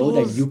is so even low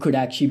that close. you could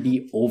actually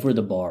be over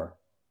the bar.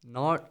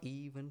 Not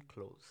even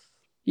close.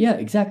 Yeah,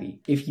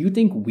 exactly. If you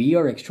think we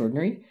are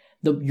extraordinary,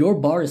 your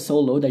bar is so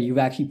low that you've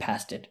actually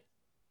passed it.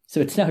 So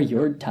it's now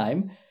your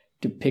time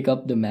to pick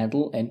up the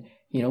mantle and,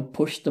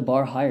 push the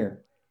bar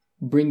higher.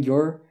 Bring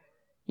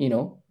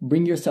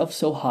yourself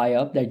so high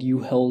up that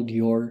you hold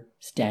your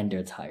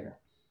standards higher.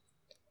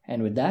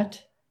 And with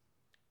that,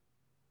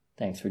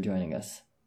 thanks for joining us.